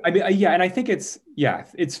right. I mean, and I think it's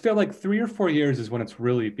felt like 3 or 4 years is when it's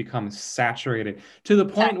really become saturated to the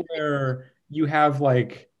point where you have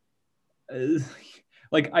like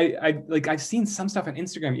I've seen some stuff on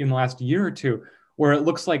Instagram in the last year or two where it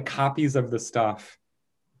looks like copies of the stuff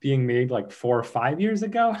being made like 4 or 5 years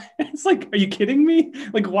ago. It's like, are you kidding me?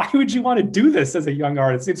 Like, why would you want to do this as a young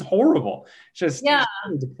artist? It's horrible. It's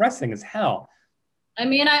really depressing as hell. I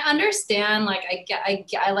mean, I understand, like, I get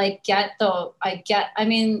it,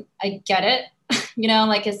 you know,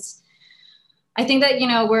 like I think that, you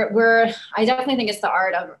know, I definitely think it's the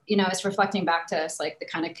art of, you know, it's reflecting back to us, like the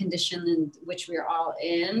kind of condition in which we're all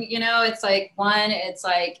in, you know. It's like,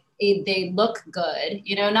 they look good,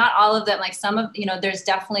 you know, not all of them, like some of, you know, there's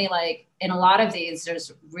definitely like in a lot of these,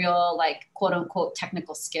 there's real like quote unquote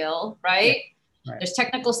technical skill, right? Right. There's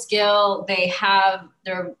technical skill.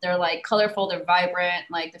 They're like colorful, they're vibrant,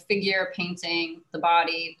 like the figure, painting, the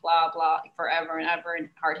body, blah, blah, forever and ever in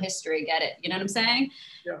art history, get it? You know what I'm saying?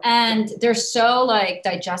 Yeah. And they're so like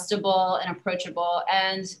digestible and approachable,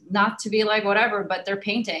 and not to be like whatever, but they're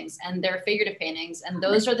paintings and they're figurative paintings. And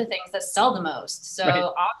those are the things that sell the most.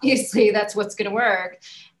 So obviously that's what's going to work.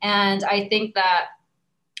 And I think that,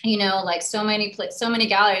 you know, like so many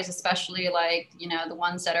galleries, especially like, you know, the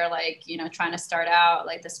ones that are like, you know, trying to start out,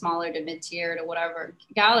 like the smaller to mid-tier to whatever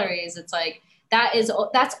galleries, it's like, that's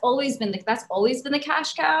always been the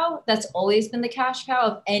cash cow. That's always been the cash cow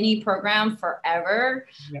of any program forever.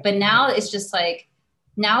 Yeah. But now it's just like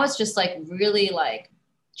really like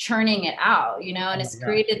churning it out, you know, and it's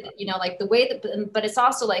created, you know, like the way that, but it's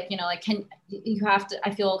also like, you know, like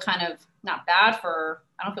I feel kind of not bad for,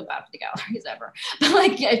 I don't feel bad for the galleries ever, but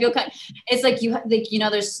like, I feel it's like you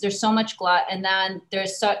know, there's so much glut, and then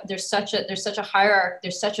there's such a hierarchy,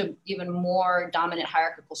 there's such a even more dominant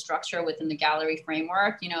hierarchical structure within the gallery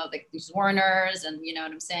framework, you know, like these Warners and, you know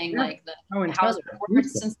what I'm saying? Yeah. Like the House of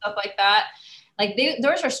Portraits and stuff like that. Like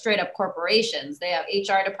those are straight up corporations. They have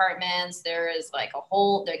HR departments. There is like a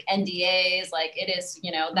whole, like NDAs, like it is,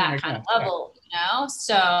 you know, that kind of level, you know?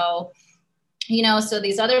 So, you know, so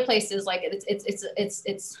these other places, like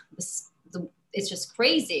it's just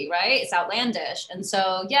crazy, right? It's outlandish. And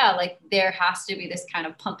so, yeah, like there has to be this kind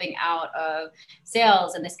of pumping out of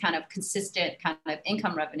sales and this kind of consistent kind of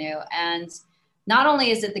income revenue. And not only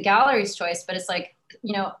is it the gallery's choice, but it's like,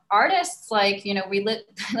 you know, artists, like, you know,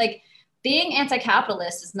 like being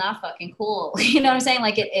anti-capitalist is not fucking cool. You know what I'm saying?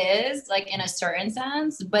 Like it is, like in a certain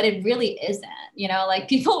sense, but it really isn't, you know, like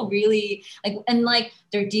people really like, and like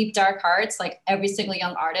their deep dark hearts, like every single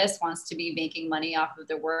young artist wants to be making money off of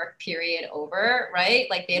their work, period, over, right?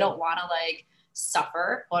 Like they don't want to like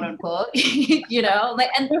suffer, quote unquote, you know,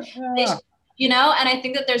 like, and they, you know, and I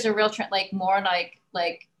think that there's a real trend, like more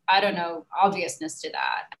like, I don't know, obviousness to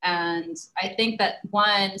that. And I think that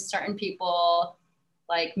certain people,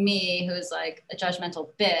 like me, who's like a judgmental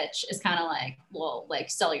bitch, is kind of like, well, like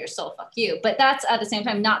sell your soul, fuck you. But that's at the same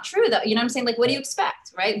time not true though. You know what I'm saying? Like, what do you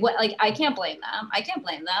expect, right? What, like, I can't blame them,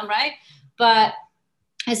 right? But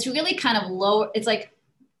it's really kind of low. It's like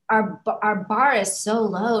our bar is so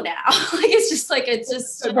low now. Like it's just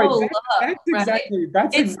so low. That's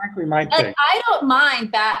exactly my thing. Like, I don't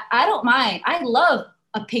mind. I love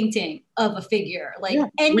a painting of a figure. Like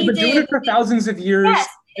any We've been doing it for thousands of years. Yes.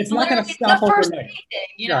 It's not going to stop overnight. Painting,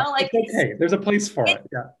 you know, like it's okay. There's a place for it.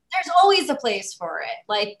 Yeah. there's always a place for it.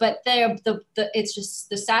 Like, but it's just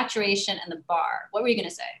the saturation and the bar. What were you going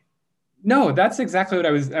to say? No, that's exactly what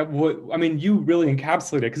I was. I mean, you really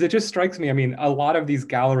encapsulated it because it just strikes me. I mean, a lot of these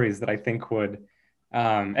galleries that I think would,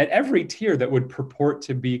 at every tier, that would purport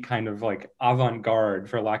to be kind of like avant-garde,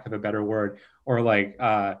 for lack of a better word, or like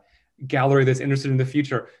gallery that's interested in the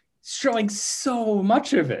future, showing so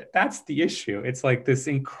much of it. That's the issue. It's like this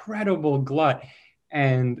incredible glut,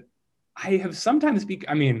 and I have sometimes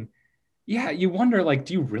I mean, yeah, you wonder, like,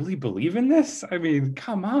 do you really believe in this? I mean,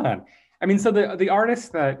 come on. I mean, so the artists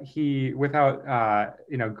that he, without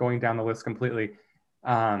going down the list completely,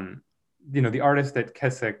 the artists that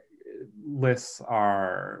Keswick lists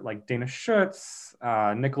are like Dana Schutz,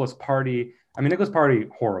 Nicholas Party. I mean, Nicholas Party,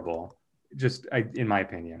 horrible, in my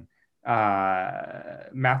opinion.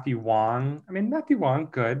 Matthew Wong. I mean, Matthew Wong,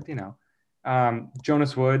 good.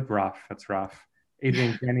 Jonas Wood, rough. That's rough.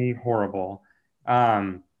 Adrian Jenny, horrible.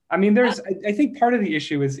 I mean, I think part of the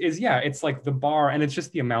issue is yeah, it's like the bar, and it's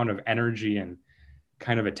just the amount of energy and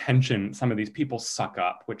kind of attention some of these people suck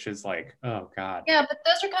up, which is like, oh God. Yeah, but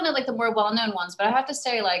those are kind of like the more well-known ones. But I have to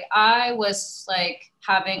say, like, I was like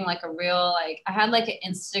having like a real, like, I had like an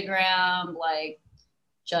Instagram like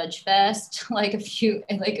judge fest, like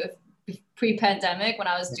pre-pandemic, when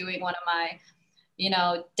I was doing one of my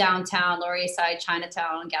downtown Lower East Side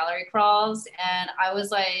Chinatown gallery crawls, and I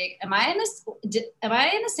was like, am I in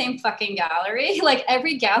the same fucking gallery? Like,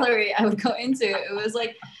 every gallery I would go into, it was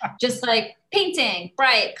like just like painting,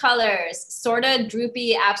 bright colors, sort of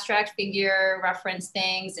droopy abstract figure reference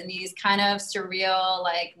things, and these kind of surreal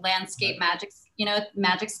like landscape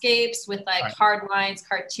magicscapes with like hard lines,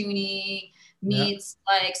 cartoony meets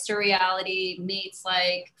like surreality, meets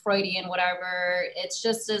like Freudian, whatever. It's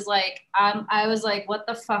just as like, I was like, what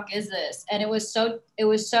the fuck is this? And it was so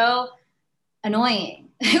annoying.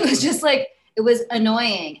 It was just like, it was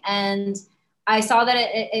annoying. And I saw that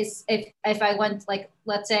it is, if I went, like,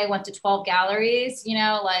 let's say I went to 12 galleries,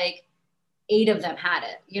 like 8 of them had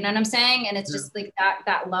it, you know what I'm saying? And it's just like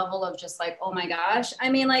that level of just like, oh my gosh.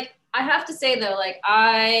 I mean, like, I have to say though, like,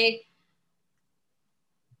 I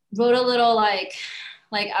wrote a little like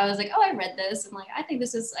I was like, oh, I read this, and like, I think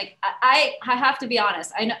this is like, I have to be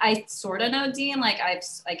honest. I sort of know Dean. Like, I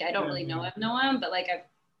don't really know him, but like, I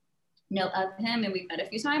know of him, and we've met a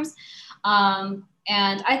few times. And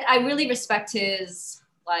I really respect his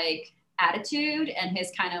like attitude and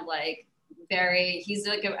his kind of like he's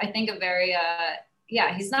like, I think a very,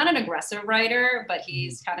 he's not an aggressive writer, but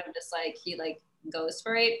he's kind of just like, he like goes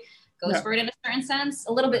for it in a certain sense,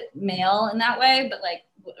 a little bit male in that way, but like,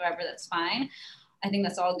 whatever, that's fine. I think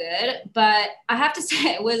that's all good. But I have to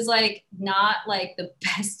say, it was like not like the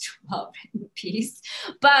best well-written piece,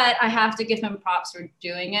 but I have to give him props for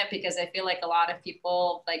doing it, because I feel like a lot of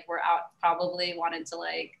people like were out, probably wanted to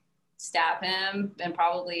like stab him, and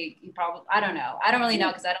probably I don't know. I don't really know,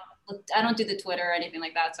 because I don't do the Twitter or anything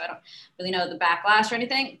like that, so I don't really know the backlash or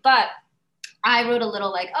anything. But I wrote a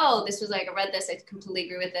little like, oh, this was like, I read this, I completely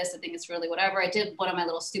agree with this, I think it's really whatever. I did one of my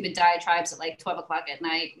little stupid diatribes at like 12 o'clock at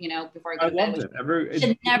night, before I go to bed.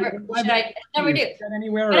 I never do.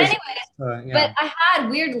 Anywhere, but anyways, but I had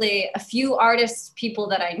weirdly a few people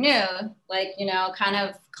that I knew, like, kind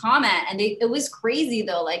of comment, and it was crazy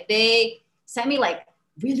though. Like, they sent me like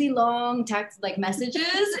really long text, like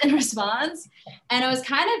messages in response. And it was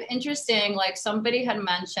kind of interesting. Like, somebody had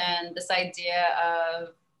mentioned this idea of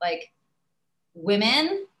like,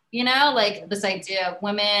 women, like this idea of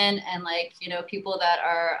women and like, people that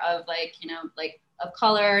are of like, like of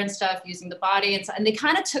color and stuff, using the body, and they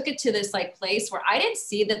kind of took it to this like place where I didn't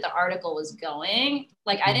see that the article was going.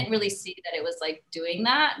 Like, I didn't really see that it was like doing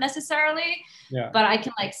that necessarily, but I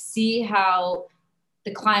can like see how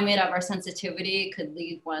the climate of our sensitivity could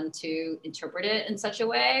lead one to interpret it in such a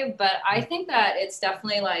way. But I think that it's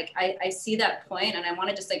definitely like, I see that point, and I want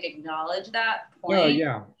to just like acknowledge that point,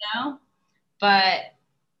 But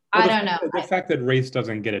I don't know. The fact that race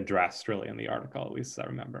doesn't get addressed really in the article, at least I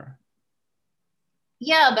remember.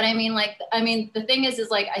 Yeah, but I mean, the thing is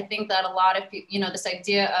like, I think that a lot of people, this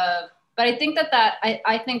idea of, but I think that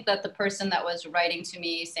I think that the person that was writing to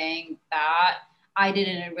me saying that, I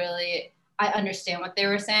understand what they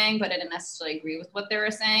were saying, but I didn't necessarily agree with what they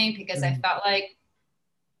were saying, because I felt like,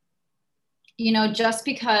 just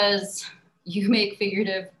because you make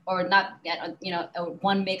figurative or not,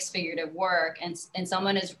 one makes figurative work, and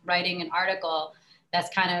someone is writing an article that's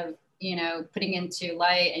kind of, putting into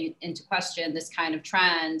light and into question this kind of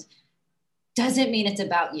trend, doesn't mean it's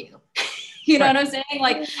about you. You know what I'm saying?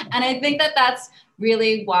 Like, and I think that that's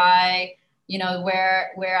really why,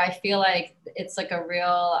 where I feel like it's like a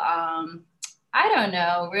real,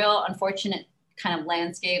 real unfortunate kind of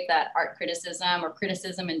landscape that art criticism or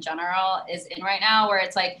criticism in general is in right now, where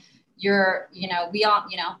it's like we all,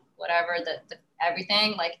 whatever the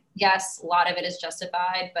everything, like, yes, a lot of it is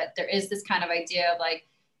justified, but there is this kind of idea of like,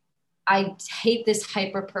 I hate this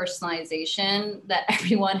hyper personalization that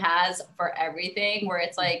everyone has for everything, where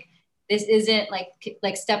it's like, this isn't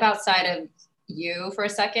like step outside of you for a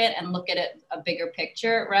second and look at it, a bigger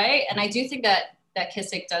picture, right? And I do think that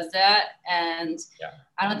Kissick does that, and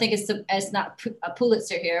I don't think it's not a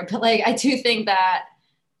Pulitzer here, but like I do think that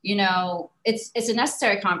it's a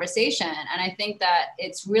necessary conversation, and I think that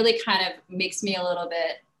it's really kind of makes me a little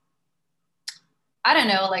bit, I don't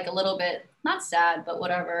know, like a little bit not sad, but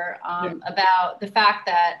whatever, about the fact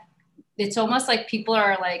that it's almost like people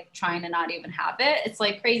are like trying to not even have it. It's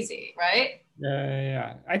like crazy, right?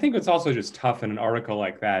 Yeah. I think what's also just tough in an article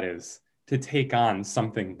like that is to take on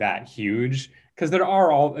something that huge, because there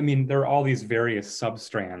are all these various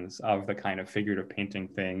substrands of the kind of figurative painting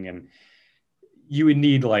thing, and you would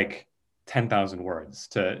need like 10,000 words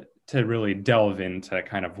to really delve into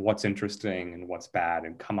kind of what's interesting and what's bad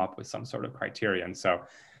and come up with some sort of criteria. And so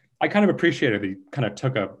I kind of appreciated that he kind of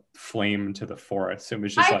took a flame to the forest. It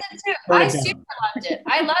was just did too. I super loved it.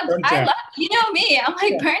 I loved, you know me, I'm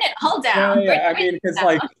like, burn it all down. Yeah. I mean, because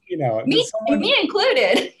like, me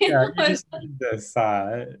included. You just need this, But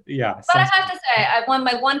I have to say,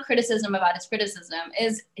 my one criticism about his criticism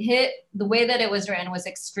is the way that it was written was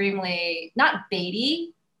extremely, not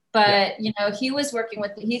baity, but he was working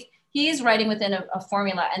with, he's writing within a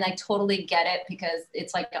formula, and I totally get it because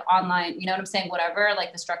it's like an online, you know what I'm saying? Whatever,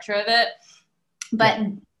 like the structure of it. But,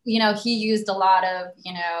 he used a lot of,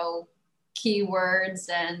 keywords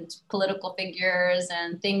and political figures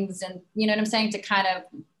and things, and you know what I'm saying, to kind of,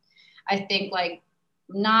 I think, like,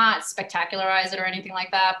 not spectacularize it or anything like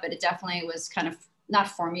that, but it definitely was kind of not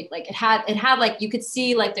for me. Like it had like, you could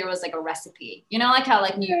see like there was like a recipe, like how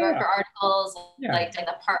like New Yorker articles, like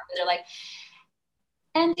the part where they're like,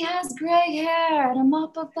 and he has gray hair and a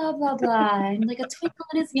mop of blah, blah, blah, and like a twinkle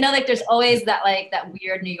in his, like there's always that, like that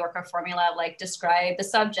weird New Yorker formula of like describe the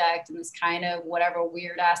subject in this kind of whatever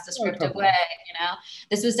weird ass descriptive way,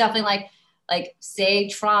 This was definitely like say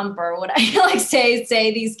Trump or what I like say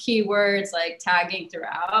these keywords like tagging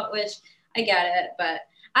throughout, which I get it, but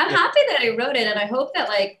I'm happy that I wrote it, and I hope that,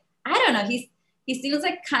 like, I don't know, he seems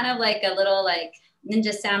like kind of like a little like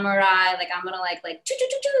ninja samurai, like I'm gonna like choo choo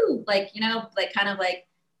choo choo, like like kind of like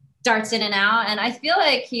darts in and out, and I feel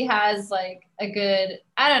like he has like a good,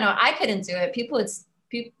 I don't know, I couldn't do it. People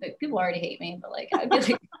already hate me, but like I'd be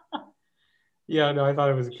like Yeah, no, I thought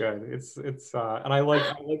it was good. It's and I like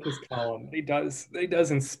his column. He does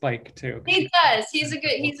in Spike too. He does. He has a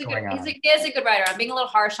good writer. I'm being a little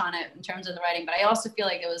harsh on it in terms of the writing, but I also feel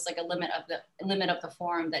like it was like a limit of the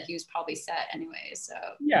form that he was probably set anyway. So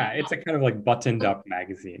yeah, it's a kind of like buttoned up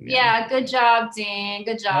magazine. Yeah, good job, Dean.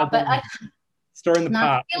 Good job. But stirring the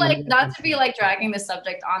pot. Not to be like dragging the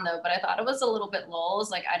subject on though, but I thought it was a little bit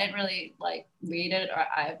lulls. Like I didn't really like read it, or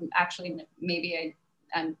I actually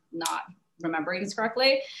I'm not remembering this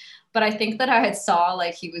correctly, but I think that I had saw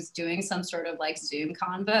like he was doing some sort of like Zoom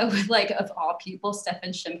convo with like, of all people, Stefan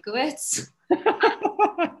Shimkowitz,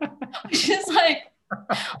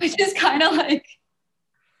 which is kind of like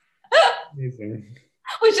amazing.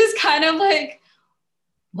 Which is kind of like,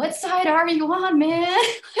 what side are you on, man?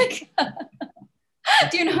 Like,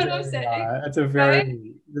 do you know what I'm saying? It's a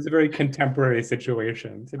very contemporary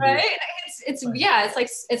situation, right? It's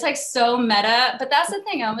like so meta, but that's the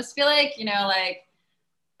thing. I almost feel like, like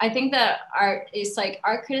I think that art is like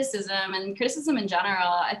art criticism and criticism in general.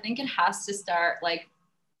 I think it has to start like,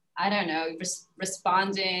 I don't know,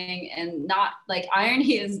 responding, and not like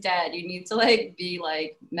irony is dead. You need to like be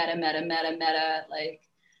like meta, like,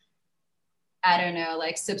 I don't know,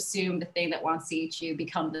 like subsume the thing that wants to eat you,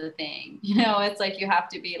 become the thing. It's like you have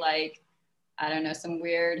to be like, I don't know, some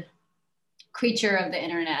weird creature of the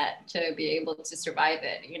internet to be able to survive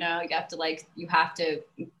it. You have to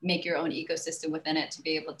make your own ecosystem within it to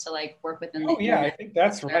be able to like work within the internet. I think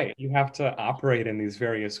that's right. You have to operate in these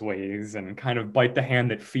various ways and kind of bite the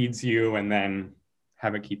hand that feeds you, and then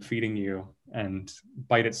have it keep feeding you, and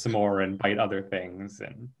bite it some more and bite other things.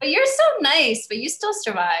 But you're so nice, but you still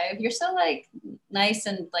survive. You're so like nice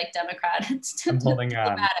and like democratic. I'm holding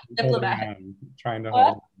on. Diplomatic. Trying to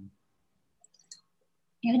hold on.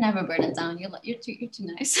 You can never burn it down. You're too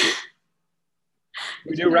nice.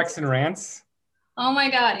 We do Rex and Rants. Oh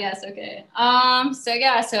my God, yes, okay. So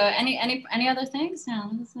any other things?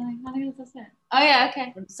 No, I think that's it. Oh yeah,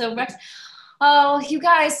 okay. So Rex. Oh, you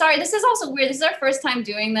guys, sorry. This is also weird. This is our first time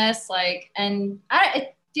doing this, like, and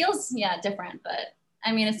it feels different, but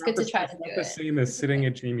I mean, it's good to try to It's do not the it. same as sitting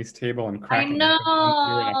at Jamie's table and I cracking know, open one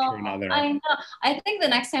beer after another. I know. I think the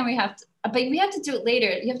next time we have to, but we have to do it later.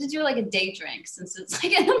 You have to do like a day drink since it's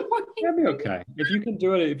like in the morning. That'd be okay. If you can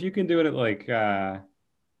do it, at like yeah,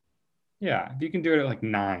 if you can do it at like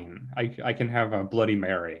 9, I can have a Bloody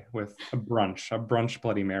Mary with a brunch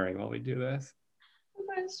Bloody Mary while we do this.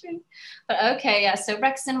 But okay, yeah. So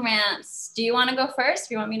Rex and Rants. Do you want to go first? Or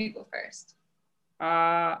do you want me to go first?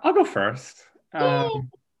 I'll go first. Yay.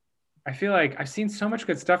 I feel like I've seen so much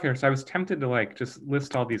good stuff here, so I was tempted to like just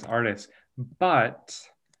list all these artists, but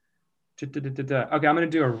okay, I'm gonna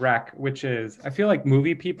do a rec, which is I feel like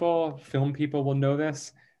movie people, film people will know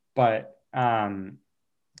this, but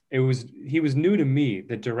he was new to me,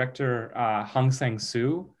 the director Hong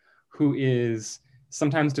Sang-soo, who is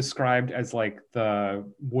sometimes described as like the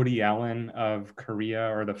Woody Allen of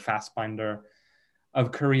Korea or the Fassbinder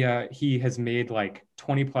of Korea. He has made like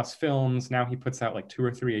 20 plus films. Now he puts out like 2 or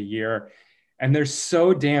 3 a year, and they're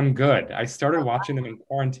so damn good. I started watching them in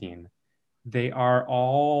quarantine. They are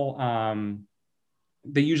all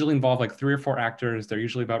they usually involve like 3 or 4 actors. They're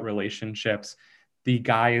usually about relationships. The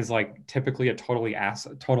guy is like typically a total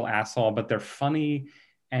asshole, but they're funny,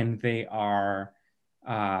 and they are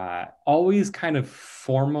always kind of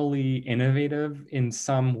formally innovative in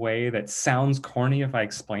some way that sounds corny if I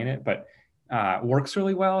explain it, but works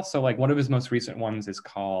really well. So like one of his most recent ones is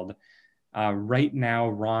called Right Now,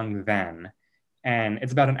 Wrong Then. And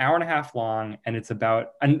it's about an hour and a half long, and it's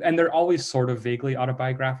about, and they're always sort of vaguely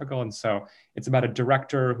autobiographical. And so it's about a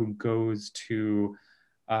director who goes to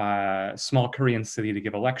a small Korean city to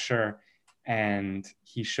give a lecture, and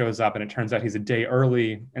he shows up and it turns out he's a day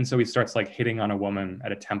early. And so he starts like hitting on a woman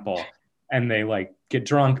at a temple, and they like get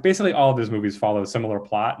drunk. Basically all of his movies follow a similar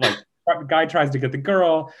plot. Like guy tries to get the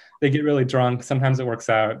girl, they get really drunk. Sometimes it works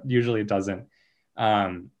out, usually it doesn't.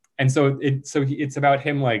 And so it's about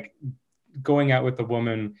him like going out with the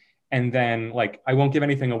woman, and then like I won't give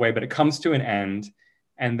anything away, but it comes to an end,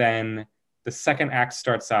 and then the second act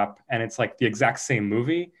starts up, and it's like the exact same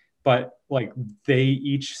movie, but like they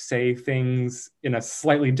each say things in a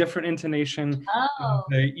slightly different intonation. Oh.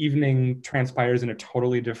 The evening transpires in a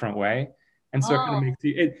totally different way, and so it kind of makes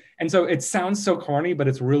it. And so it sounds so corny, but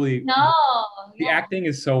it's really the acting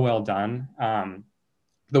is so well done.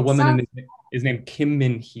 The woman in it is named Kim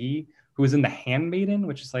Min Hee, who was in The Handmaiden,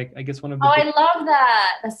 which is like I guess one of the. I love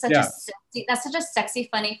that. That's such a sexy,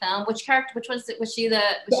 funny film. Which character? Which was it? Was she the?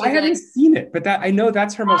 I haven't seen it, but I know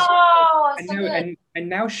that's her most. And, so good. And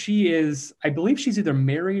now she is, I believe she's either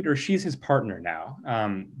married or she's his partner now,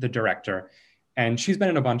 the director, and she's been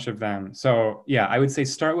in a bunch of them. So yeah, I would say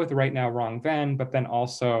start with Right Now, Wrong Then, but then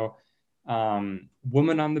also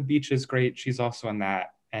Woman on the Beach is great. She's also in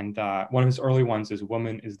that. And one of his early ones is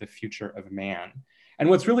Woman is the Future of Man. And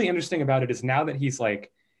what's really interesting about it is now that he's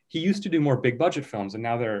like, he used to do more big budget films, and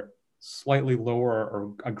now they're slightly lower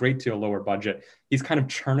or a great deal lower budget. He's kind of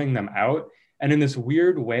churning them out. And in this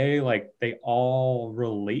weird way, like they all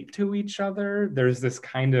relate to each other. There's this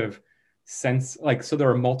kind of sense, like, so there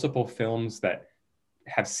are multiple films that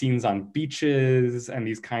have scenes on beaches and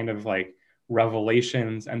these kind of like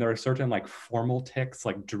revelations. And there are certain like formal tics,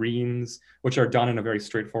 like dreams, which are done in a very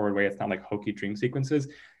straightforward way. It's not like hokey dream sequences.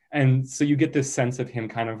 And so you get this sense of him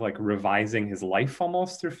kind of like revising his life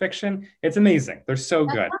almost through fiction. It's amazing. They're so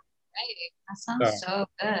good. Right. That sounds so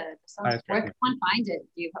good. Where can one find it?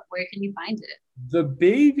 Where can you find it? The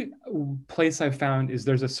big place I've found is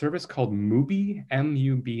there's a service called Mubi,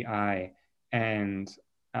 MUBI, and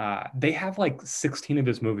they have like 16 of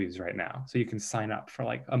his movies right now. So you can sign up for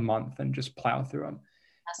like a month and just plow through them.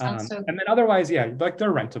 That sounds so good. And then otherwise, yeah, like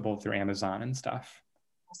they're rentable through Amazon and stuff.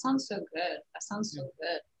 That sounds so good.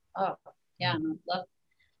 Oh, yeah, I love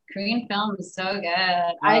Korean film is so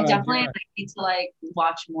good. I definitely need to like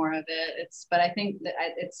watch more of it. But I think that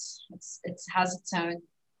it has its own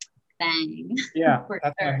thing. Yeah,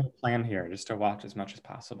 that's my whole plan here, just to watch as much as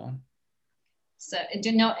possible. So, do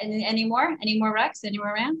you know any more Rex? Any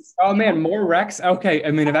more rants? Oh man, more Rex. Okay,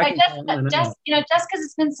 I mean, if I can just because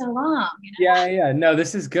it's been so long. You know? Yeah. No,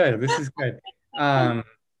 this is good.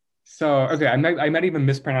 So okay, I might even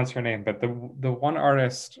mispronounce her name, but the one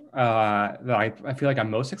artist that I feel like I'm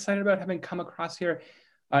most excited about having come across here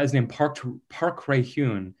is named Park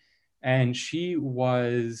Rae-hyun, and she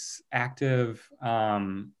was active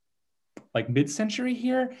like mid-century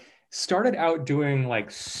here. Started out doing like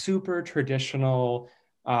super traditional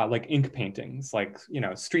like ink paintings, like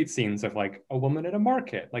street scenes of like a woman at a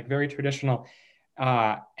market, like very traditional.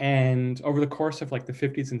 And over the course of like the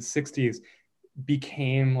 50s and 60s,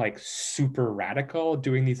 became like super radical,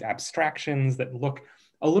 doing these abstractions that look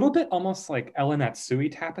a little bit almost like Ellen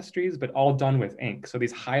Atsui tapestries, but all done with ink. So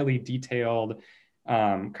these highly detailed,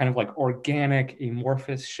 kind of like organic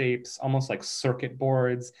amorphous shapes, almost like circuit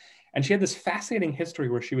boards. And she had this fascinating history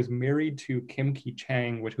where she was married to Kim Ki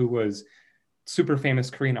Chang, who was super famous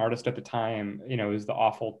Korean artist at the time. You know, is the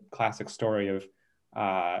awful classic story of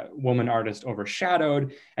woman artist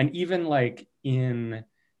overshadowed. And even like in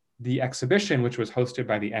the exhibition, which was hosted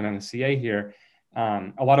by the MMCA here,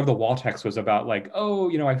 a lot of the wall text was about like, oh,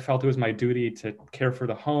 you know, I felt it was my duty to care for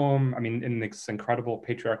the home. I mean, in this incredible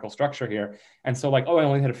patriarchal structure here. And so like, oh, I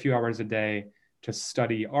only had a few hours a day to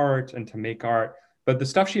study art and to make art. But the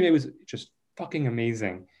stuff she made was just fucking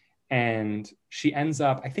amazing. And she ends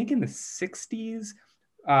up, I think in the 60s,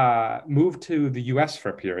 moved to the US for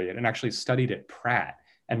a period and actually studied at Pratt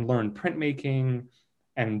and learned printmaking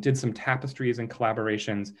and did some tapestries and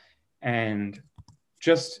collaborations. And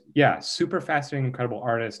just, yeah, super fascinating, incredible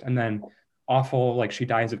artist. And then awful, like she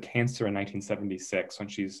dies of cancer in 1976 when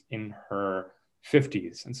she's in her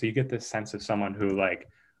 50s. And so you get this sense of someone who like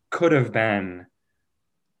could have been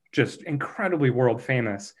just incredibly world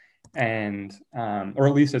famous, and or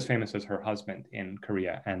at least as famous as her husband in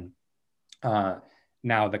Korea. And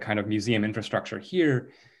now the kind of museum infrastructure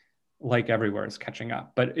here, like everywhere, is catching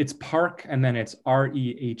up. But it's Park, and then it's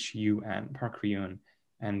Rehun, Park Ryun.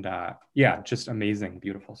 And yeah, just amazing,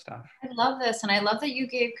 beautiful stuff. I love this, and I love that you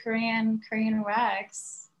gave Korean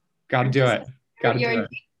Rex. Got to do it. Got to do it.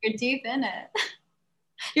 You're deep in it.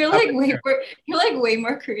 You're like way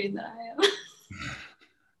more Korean than I am.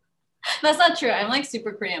 That's not true. I'm like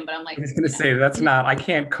super Korean, but I'm like. I was gonna say that's not. I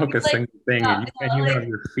can't cook a single thing, and you have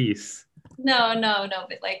your feast. No.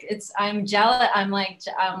 But like, I'm jealous. I'm like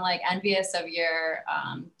envious of your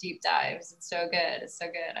deep dives. It's so good. It's so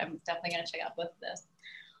good. I'm definitely gonna check out both of this.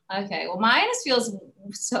 Okay. Well, mine just feels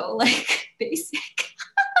so like basic.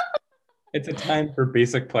 It's a time for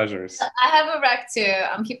basic pleasures. I have a rec too.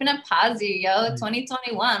 I'm keeping it posy, yo.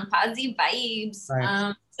 2021 posy vibes.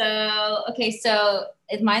 Nice. So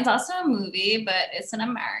mine's also a movie, but it's an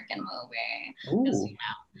American movie. Just, you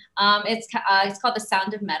know. It's called The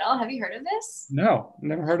Sound of Metal. Have you heard of this? No,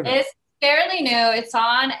 never heard of it. It's fairly new. It's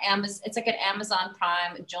on Amazon. It's like an Amazon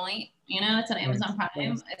Prime joint. You know, it's on Amazon Prime.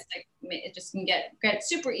 Nice. It's like it just can get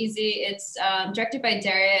super easy. It's directed by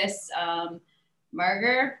Darius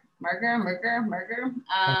Marger.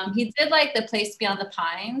 He did like The Place Beyond the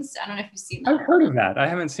Pines. I don't know if you've seen that. I've heard of that. I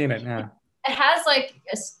haven't seen it now. It has like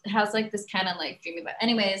this kind of like dreamy, but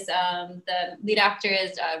anyways, the lead actor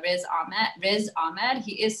is Riz Ahmed.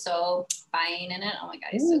 He is so fine in it. Oh my god,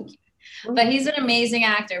 he's so cute. But he's an amazing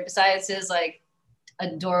actor. Besides his like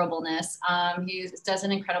adorableness, he does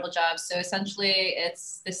an incredible job. So essentially,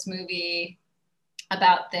 it's this movie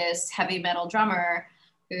about this heavy metal drummer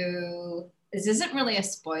who. This isn't really a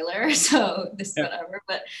spoiler, so this is whatever,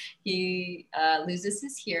 but he loses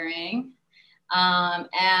his hearing.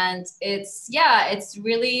 And it's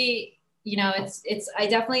really, you know, I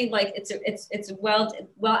definitely like, it's well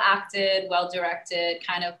acted, well directed,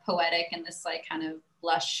 kind of poetic in this like kind of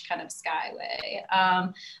lush kind of sky way.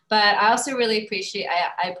 But I also really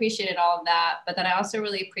I appreciated all of that, but then I also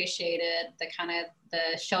really appreciated the kind of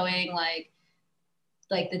the showing like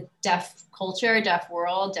the deaf culture, deaf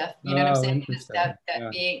world, you know what I'm saying? Deaf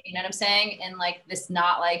being, you know what I'm saying? And like this,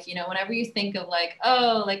 not like, you know, whenever you think of like,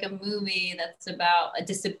 oh, like a movie that's about a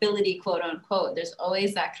disability, quote unquote, there's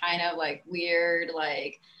always that kind of like weird,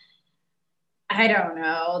 like, I don't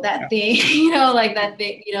know, that thing, you know, like that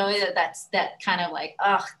thing, you know, that's that kind of like,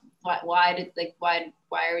 ugh, why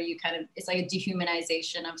are you kind of, it's like a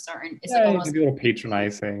dehumanization of certain, it's like almost a little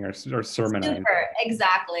patronizing or sermonizing. Super,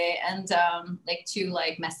 exactly. And like too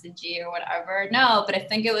like messagey or whatever. No, but I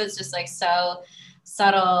think it was just like so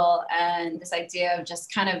subtle, and this idea of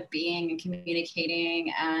just kind of being and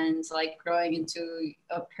communicating and like growing into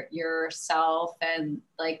yourself, and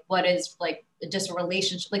like what is like just a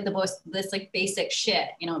relationship, like this like basic shit,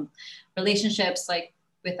 you know, relationships like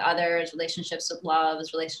with others, relationships with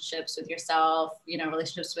loves, relationships with yourself, you know,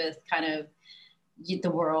 relationships with kind of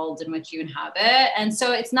the world in which you inhabit. And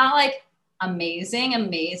so it's not like amazing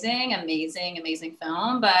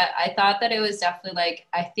film, but I thought that it was definitely like,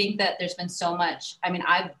 I think that there's been so much, I mean,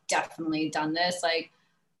 I've definitely done this, like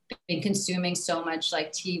been consuming so much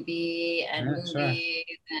like TV and movies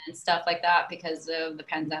and stuff like that because of the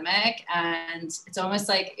pandemic. And it's almost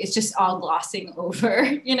like, it's just all glossing over,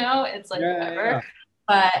 you know, it's like whatever. Yeah.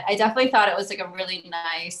 But I definitely thought it was like a really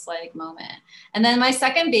nice like moment. And then my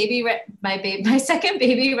second baby rec,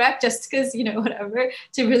 just because, you know, whatever,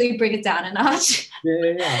 to really bring it down a notch,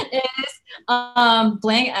 is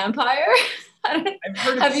Blank Empire. I've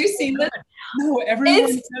heard Have you so seen good. this? No, everyone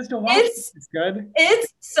It's says to watch it. It's good.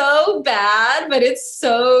 it's so bad, but it's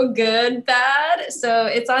so good bad. So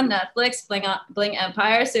it's on Netflix, Bling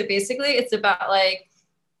Empire. So basically, it's about like,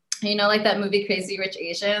 you know, like that movie Crazy Rich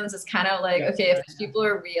Asians. It's kind of like, Yes. okay, if these people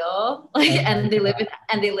are real, like, Oh my and they live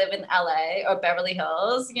God. in LA or Beverly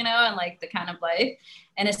Hills, you know, and like the kind of life.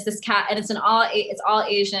 And it's this cat, and it's all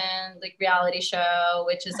Asian like reality show,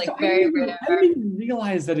 which is So like very I didn't rare. even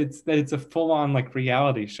realize that it's a full-on like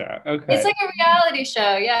reality show. It's Okay. like a reality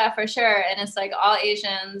show, yeah, for sure. And it's like all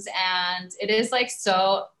Asians, and it is like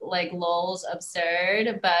so like lols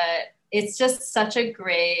absurd, but it's just such a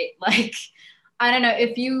great like I don't know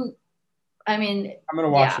if you I mean, I'm gonna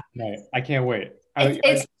watch yeah, it tonight. I can't wait.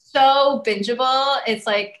 it's so bingeable. It's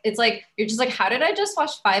like you're just like, how did I just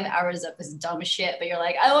watch 5 hours of this dumb shit? But you're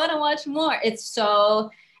like, I want to watch more. It's so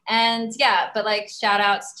and yeah, but like shout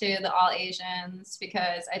outs to the all Asians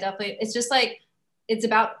because I definitely it's just like it's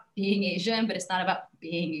about being Asian, but it's not about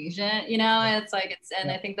being Asian, you know? And it's like it's and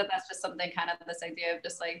Yeah. I think that that's just something kind of this idea of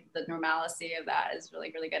just like the normalcy of that is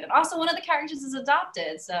really, really good. And also one of the characters is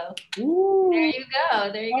adopted. So there Ooh. you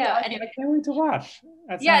go. There you Oh, go. I Anyway. can't wait to watch.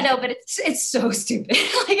 That Yeah, sounds. no, but it's so stupid.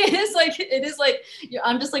 Like it is like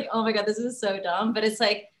I'm just like, oh my God, this is so dumb. But it's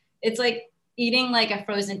like eating like a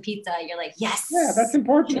frozen pizza. You're like, Yeah, that's yes.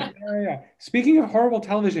 important. Yeah, yeah. Speaking of horrible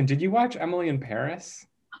television, did you watch Emily in Paris?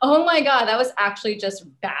 Oh my God, that was actually just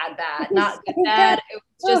bad, It bad. was Not good so bad. bad. It was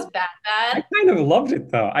Oh, just bad, I bad. kind of loved it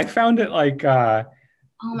though. I found it like Oh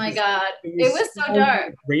my just God. it It was was so so dark.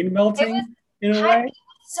 like rain It was melting in a I way.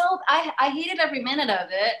 so I hated every minute of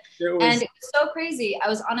it. It And was it was so crazy. I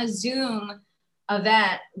was on a Zoom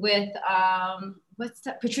event with what's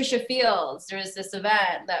that? Patricia Fields. There was this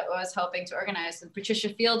event that I was helping to organize, and Patricia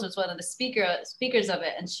Fields was one of the speakers of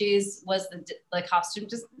it, and was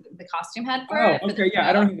the costume head oh for the okay yeah I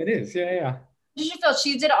show. don't know who it is yeah yeah. Patricia Fields,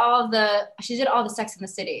 she did all the Sex in the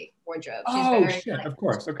City wardrobe. She's Oh very shit of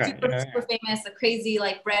course okay super yeah super yeah. famous, the crazy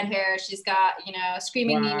like red hair. She's got Wow.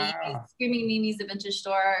 Screaming Mimi's the vintage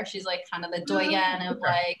store. She's like kind of the doyen of Okay.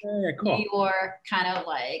 like Yeah, yeah, New cool. York, kind of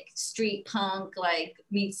like street punk, like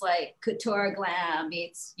meets like couture glam,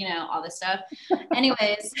 meets all this stuff.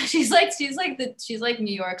 Anyways, she's like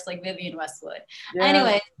New York's like Vivienne Westwood. Yeah.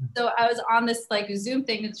 Anyway, so I was on this like Zoom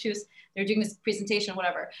thing, and they're doing this presentation,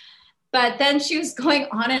 whatever. But then she was going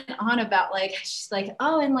on and on about like she's like,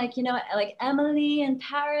 oh, and like like Emily in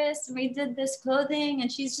Paris, and we did this clothing,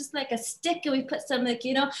 and she's just like a stick, and we put some like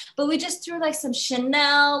but we just threw like some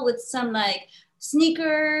Chanel with some like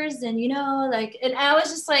sneakers, and like, and I was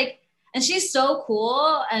just like, and she's so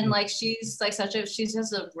cool, and like she's like she's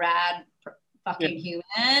just a rad Yeah. fucking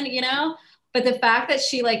human. But the fact that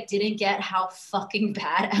she like didn't get how fucking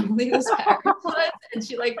bad Emily was Paris was, and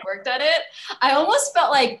she like worked at it, I almost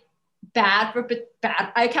felt like bad for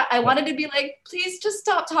bad. I wanted to be like, please just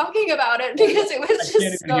stop talking about it because it I was can't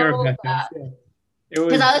just even hear so about bad. this. Yeah. It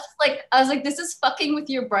Because was I was like, this is fucking with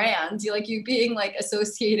your brand. You being like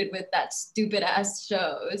associated with that stupid ass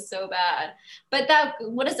show is so bad. But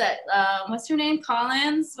what is that? What's her name?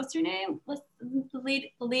 Collins. What's her name? What's the lead?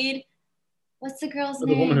 The lead. What's the girl's the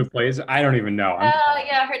woman name? who plays it. I don't even know.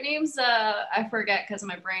 Yeah, her name's I forget because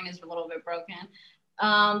my brain is a little bit broken.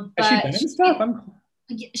 Has she But been in stuff?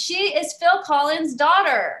 she is Phil Collins'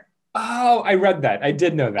 daughter. Oh, I read that. I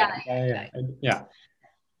did know Yeah, that. yeah, Yeah, yeah. yeah.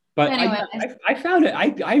 But Anyway, I found it.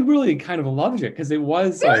 I really kind of loved it because it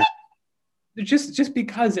was really? like just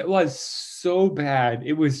because it was so bad.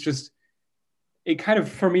 It was just it kind of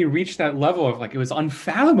for me reached that level of like it was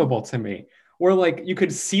unfathomable to me where like you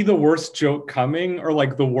could see the worst joke coming or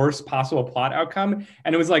like the worst possible plot outcome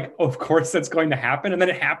and it was like of course that's going to happen and then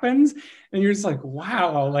it happens and you're just like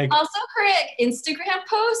wow like Also, her Instagram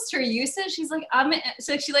post, her usage, she's like,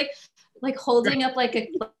 so she like holding up like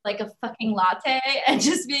a fucking latte and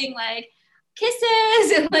just being like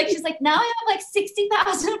kisses and like she's like now I have like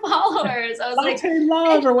 60,000 followers. I was like, latte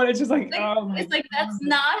love or what it's just like oh my it's like God. that's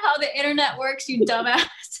not how the internet works, you dumbass.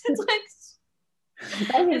 It's like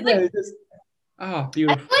It's just oh I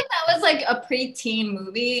beautiful. feel like that was like a preteen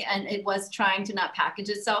movie and it was trying to not package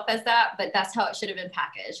itself as that, but that's how it should have been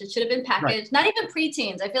packaged. It should have been Right. packaged, not even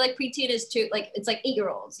preteens. I feel like preteen is too, like, it's like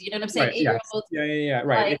 8-year-olds. You know what I'm saying? Right. 8-year Yes. olds. Yeah.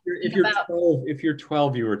 Right. Like, If think you're about, 12, if you're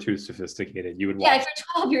 12, you were too sophisticated. You would yeah, watch. if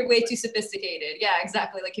you're 12, you're way too sophisticated. Yeah,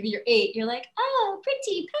 exactly. Like if you're 8, you're like, oh,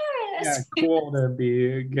 pretty Yeah, Paris. cool to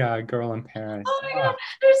be a girl in Paris. Oh my Oh, God.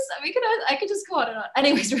 I could just go on and on.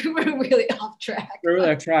 Anyways, we're really off track. we're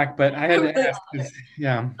really off track, but I had We're to really ask. off track.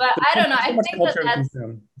 Yeah, But I don't know. there's so I much think that culture to that's,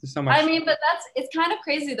 consume. There's so I much. mean, but it's kind of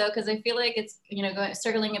crazy though, because I feel like it's,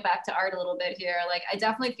 circling it back to art a little bit here. Like, I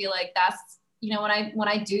definitely feel like you know, when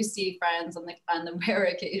I do see friends on the rare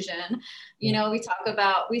occasion, you know, we talk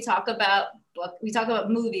about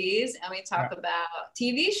movies, and we talk about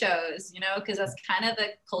TV shows, you know, because that's kind of the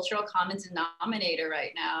cultural common denominator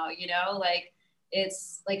right now, you know, like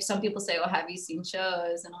it's like some people say, well, have you seen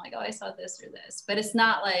shows? And I'm like, oh, I saw this or this, but it's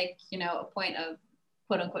not like, you know, a point of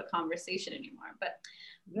quote unquote conversation anymore, but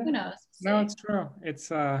who knows? No, it's true.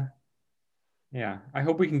 It's yeah, I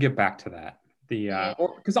hope we can get back to that.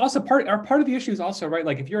 Because also part of the issue is also, right,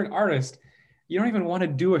 like if you're an artist, you don't even want to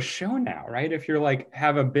do a show now, right? If you're like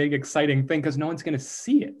have a big exciting thing, because no one's going to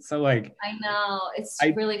see it. So like, I know it's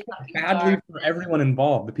really fucking badly dark. for everyone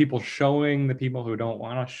involved, the people showing, the people who don't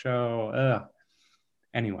want to show.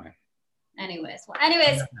 Anyways,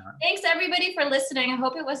 thanks everybody for listening. I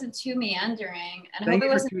hope it wasn't too meandering, and I hope it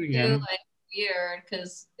wasn't too like weird,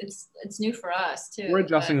 because it's new for us too. We're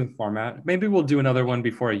adjusting the format. Maybe we'll do another one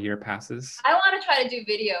before a year passes. I want to try to do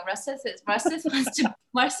video. Rustis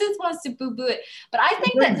wants to boo-boo it, but I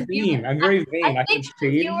think that I'm very vain. I think the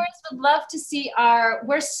viewers would love to see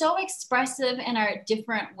we're so expressive in our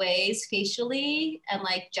different ways, facially and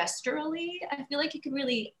like gesturally. I feel like it could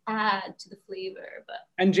really add to the flavor.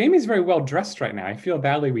 And Jamie's very well dressed right now. I feel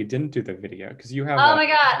badly we didn't do the video because you have. Oh my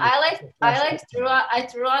god, I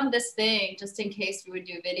threw on this thing just in case we would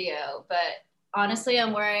do video, but honestly,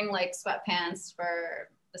 I'm wearing like sweatpants for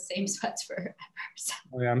the same sweats forever. So.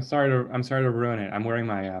 Oh, yeah, I'm sorry to ruin it. I'm wearing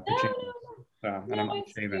my pajamas, and I'm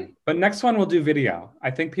unshaven. But next one we'll do video. I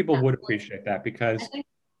think people would appreciate that because,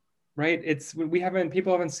 right?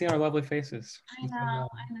 People haven't seen our lovely faces. I know.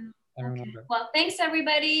 Okay. Well, thanks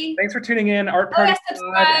everybody. Thanks for tuning in. Art Party.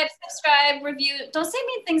 Subscribe, review. Don't say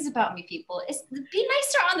mean things about me, people. Be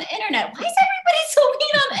nicer on the internet. Why is everybody so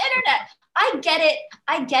mean on the internet? I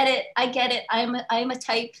get it. I'm a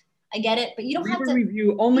type. I get it, but you don't have to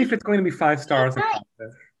review only if it's going to be 5 stars.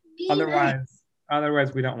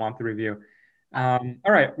 Otherwise, we don't want the review. All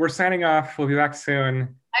right, we're signing off. We'll be back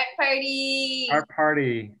soon. Art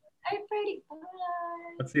party. Bye.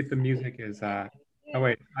 Let's see if the music is. Oh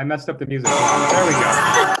wait, I messed up the music. There we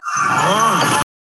go.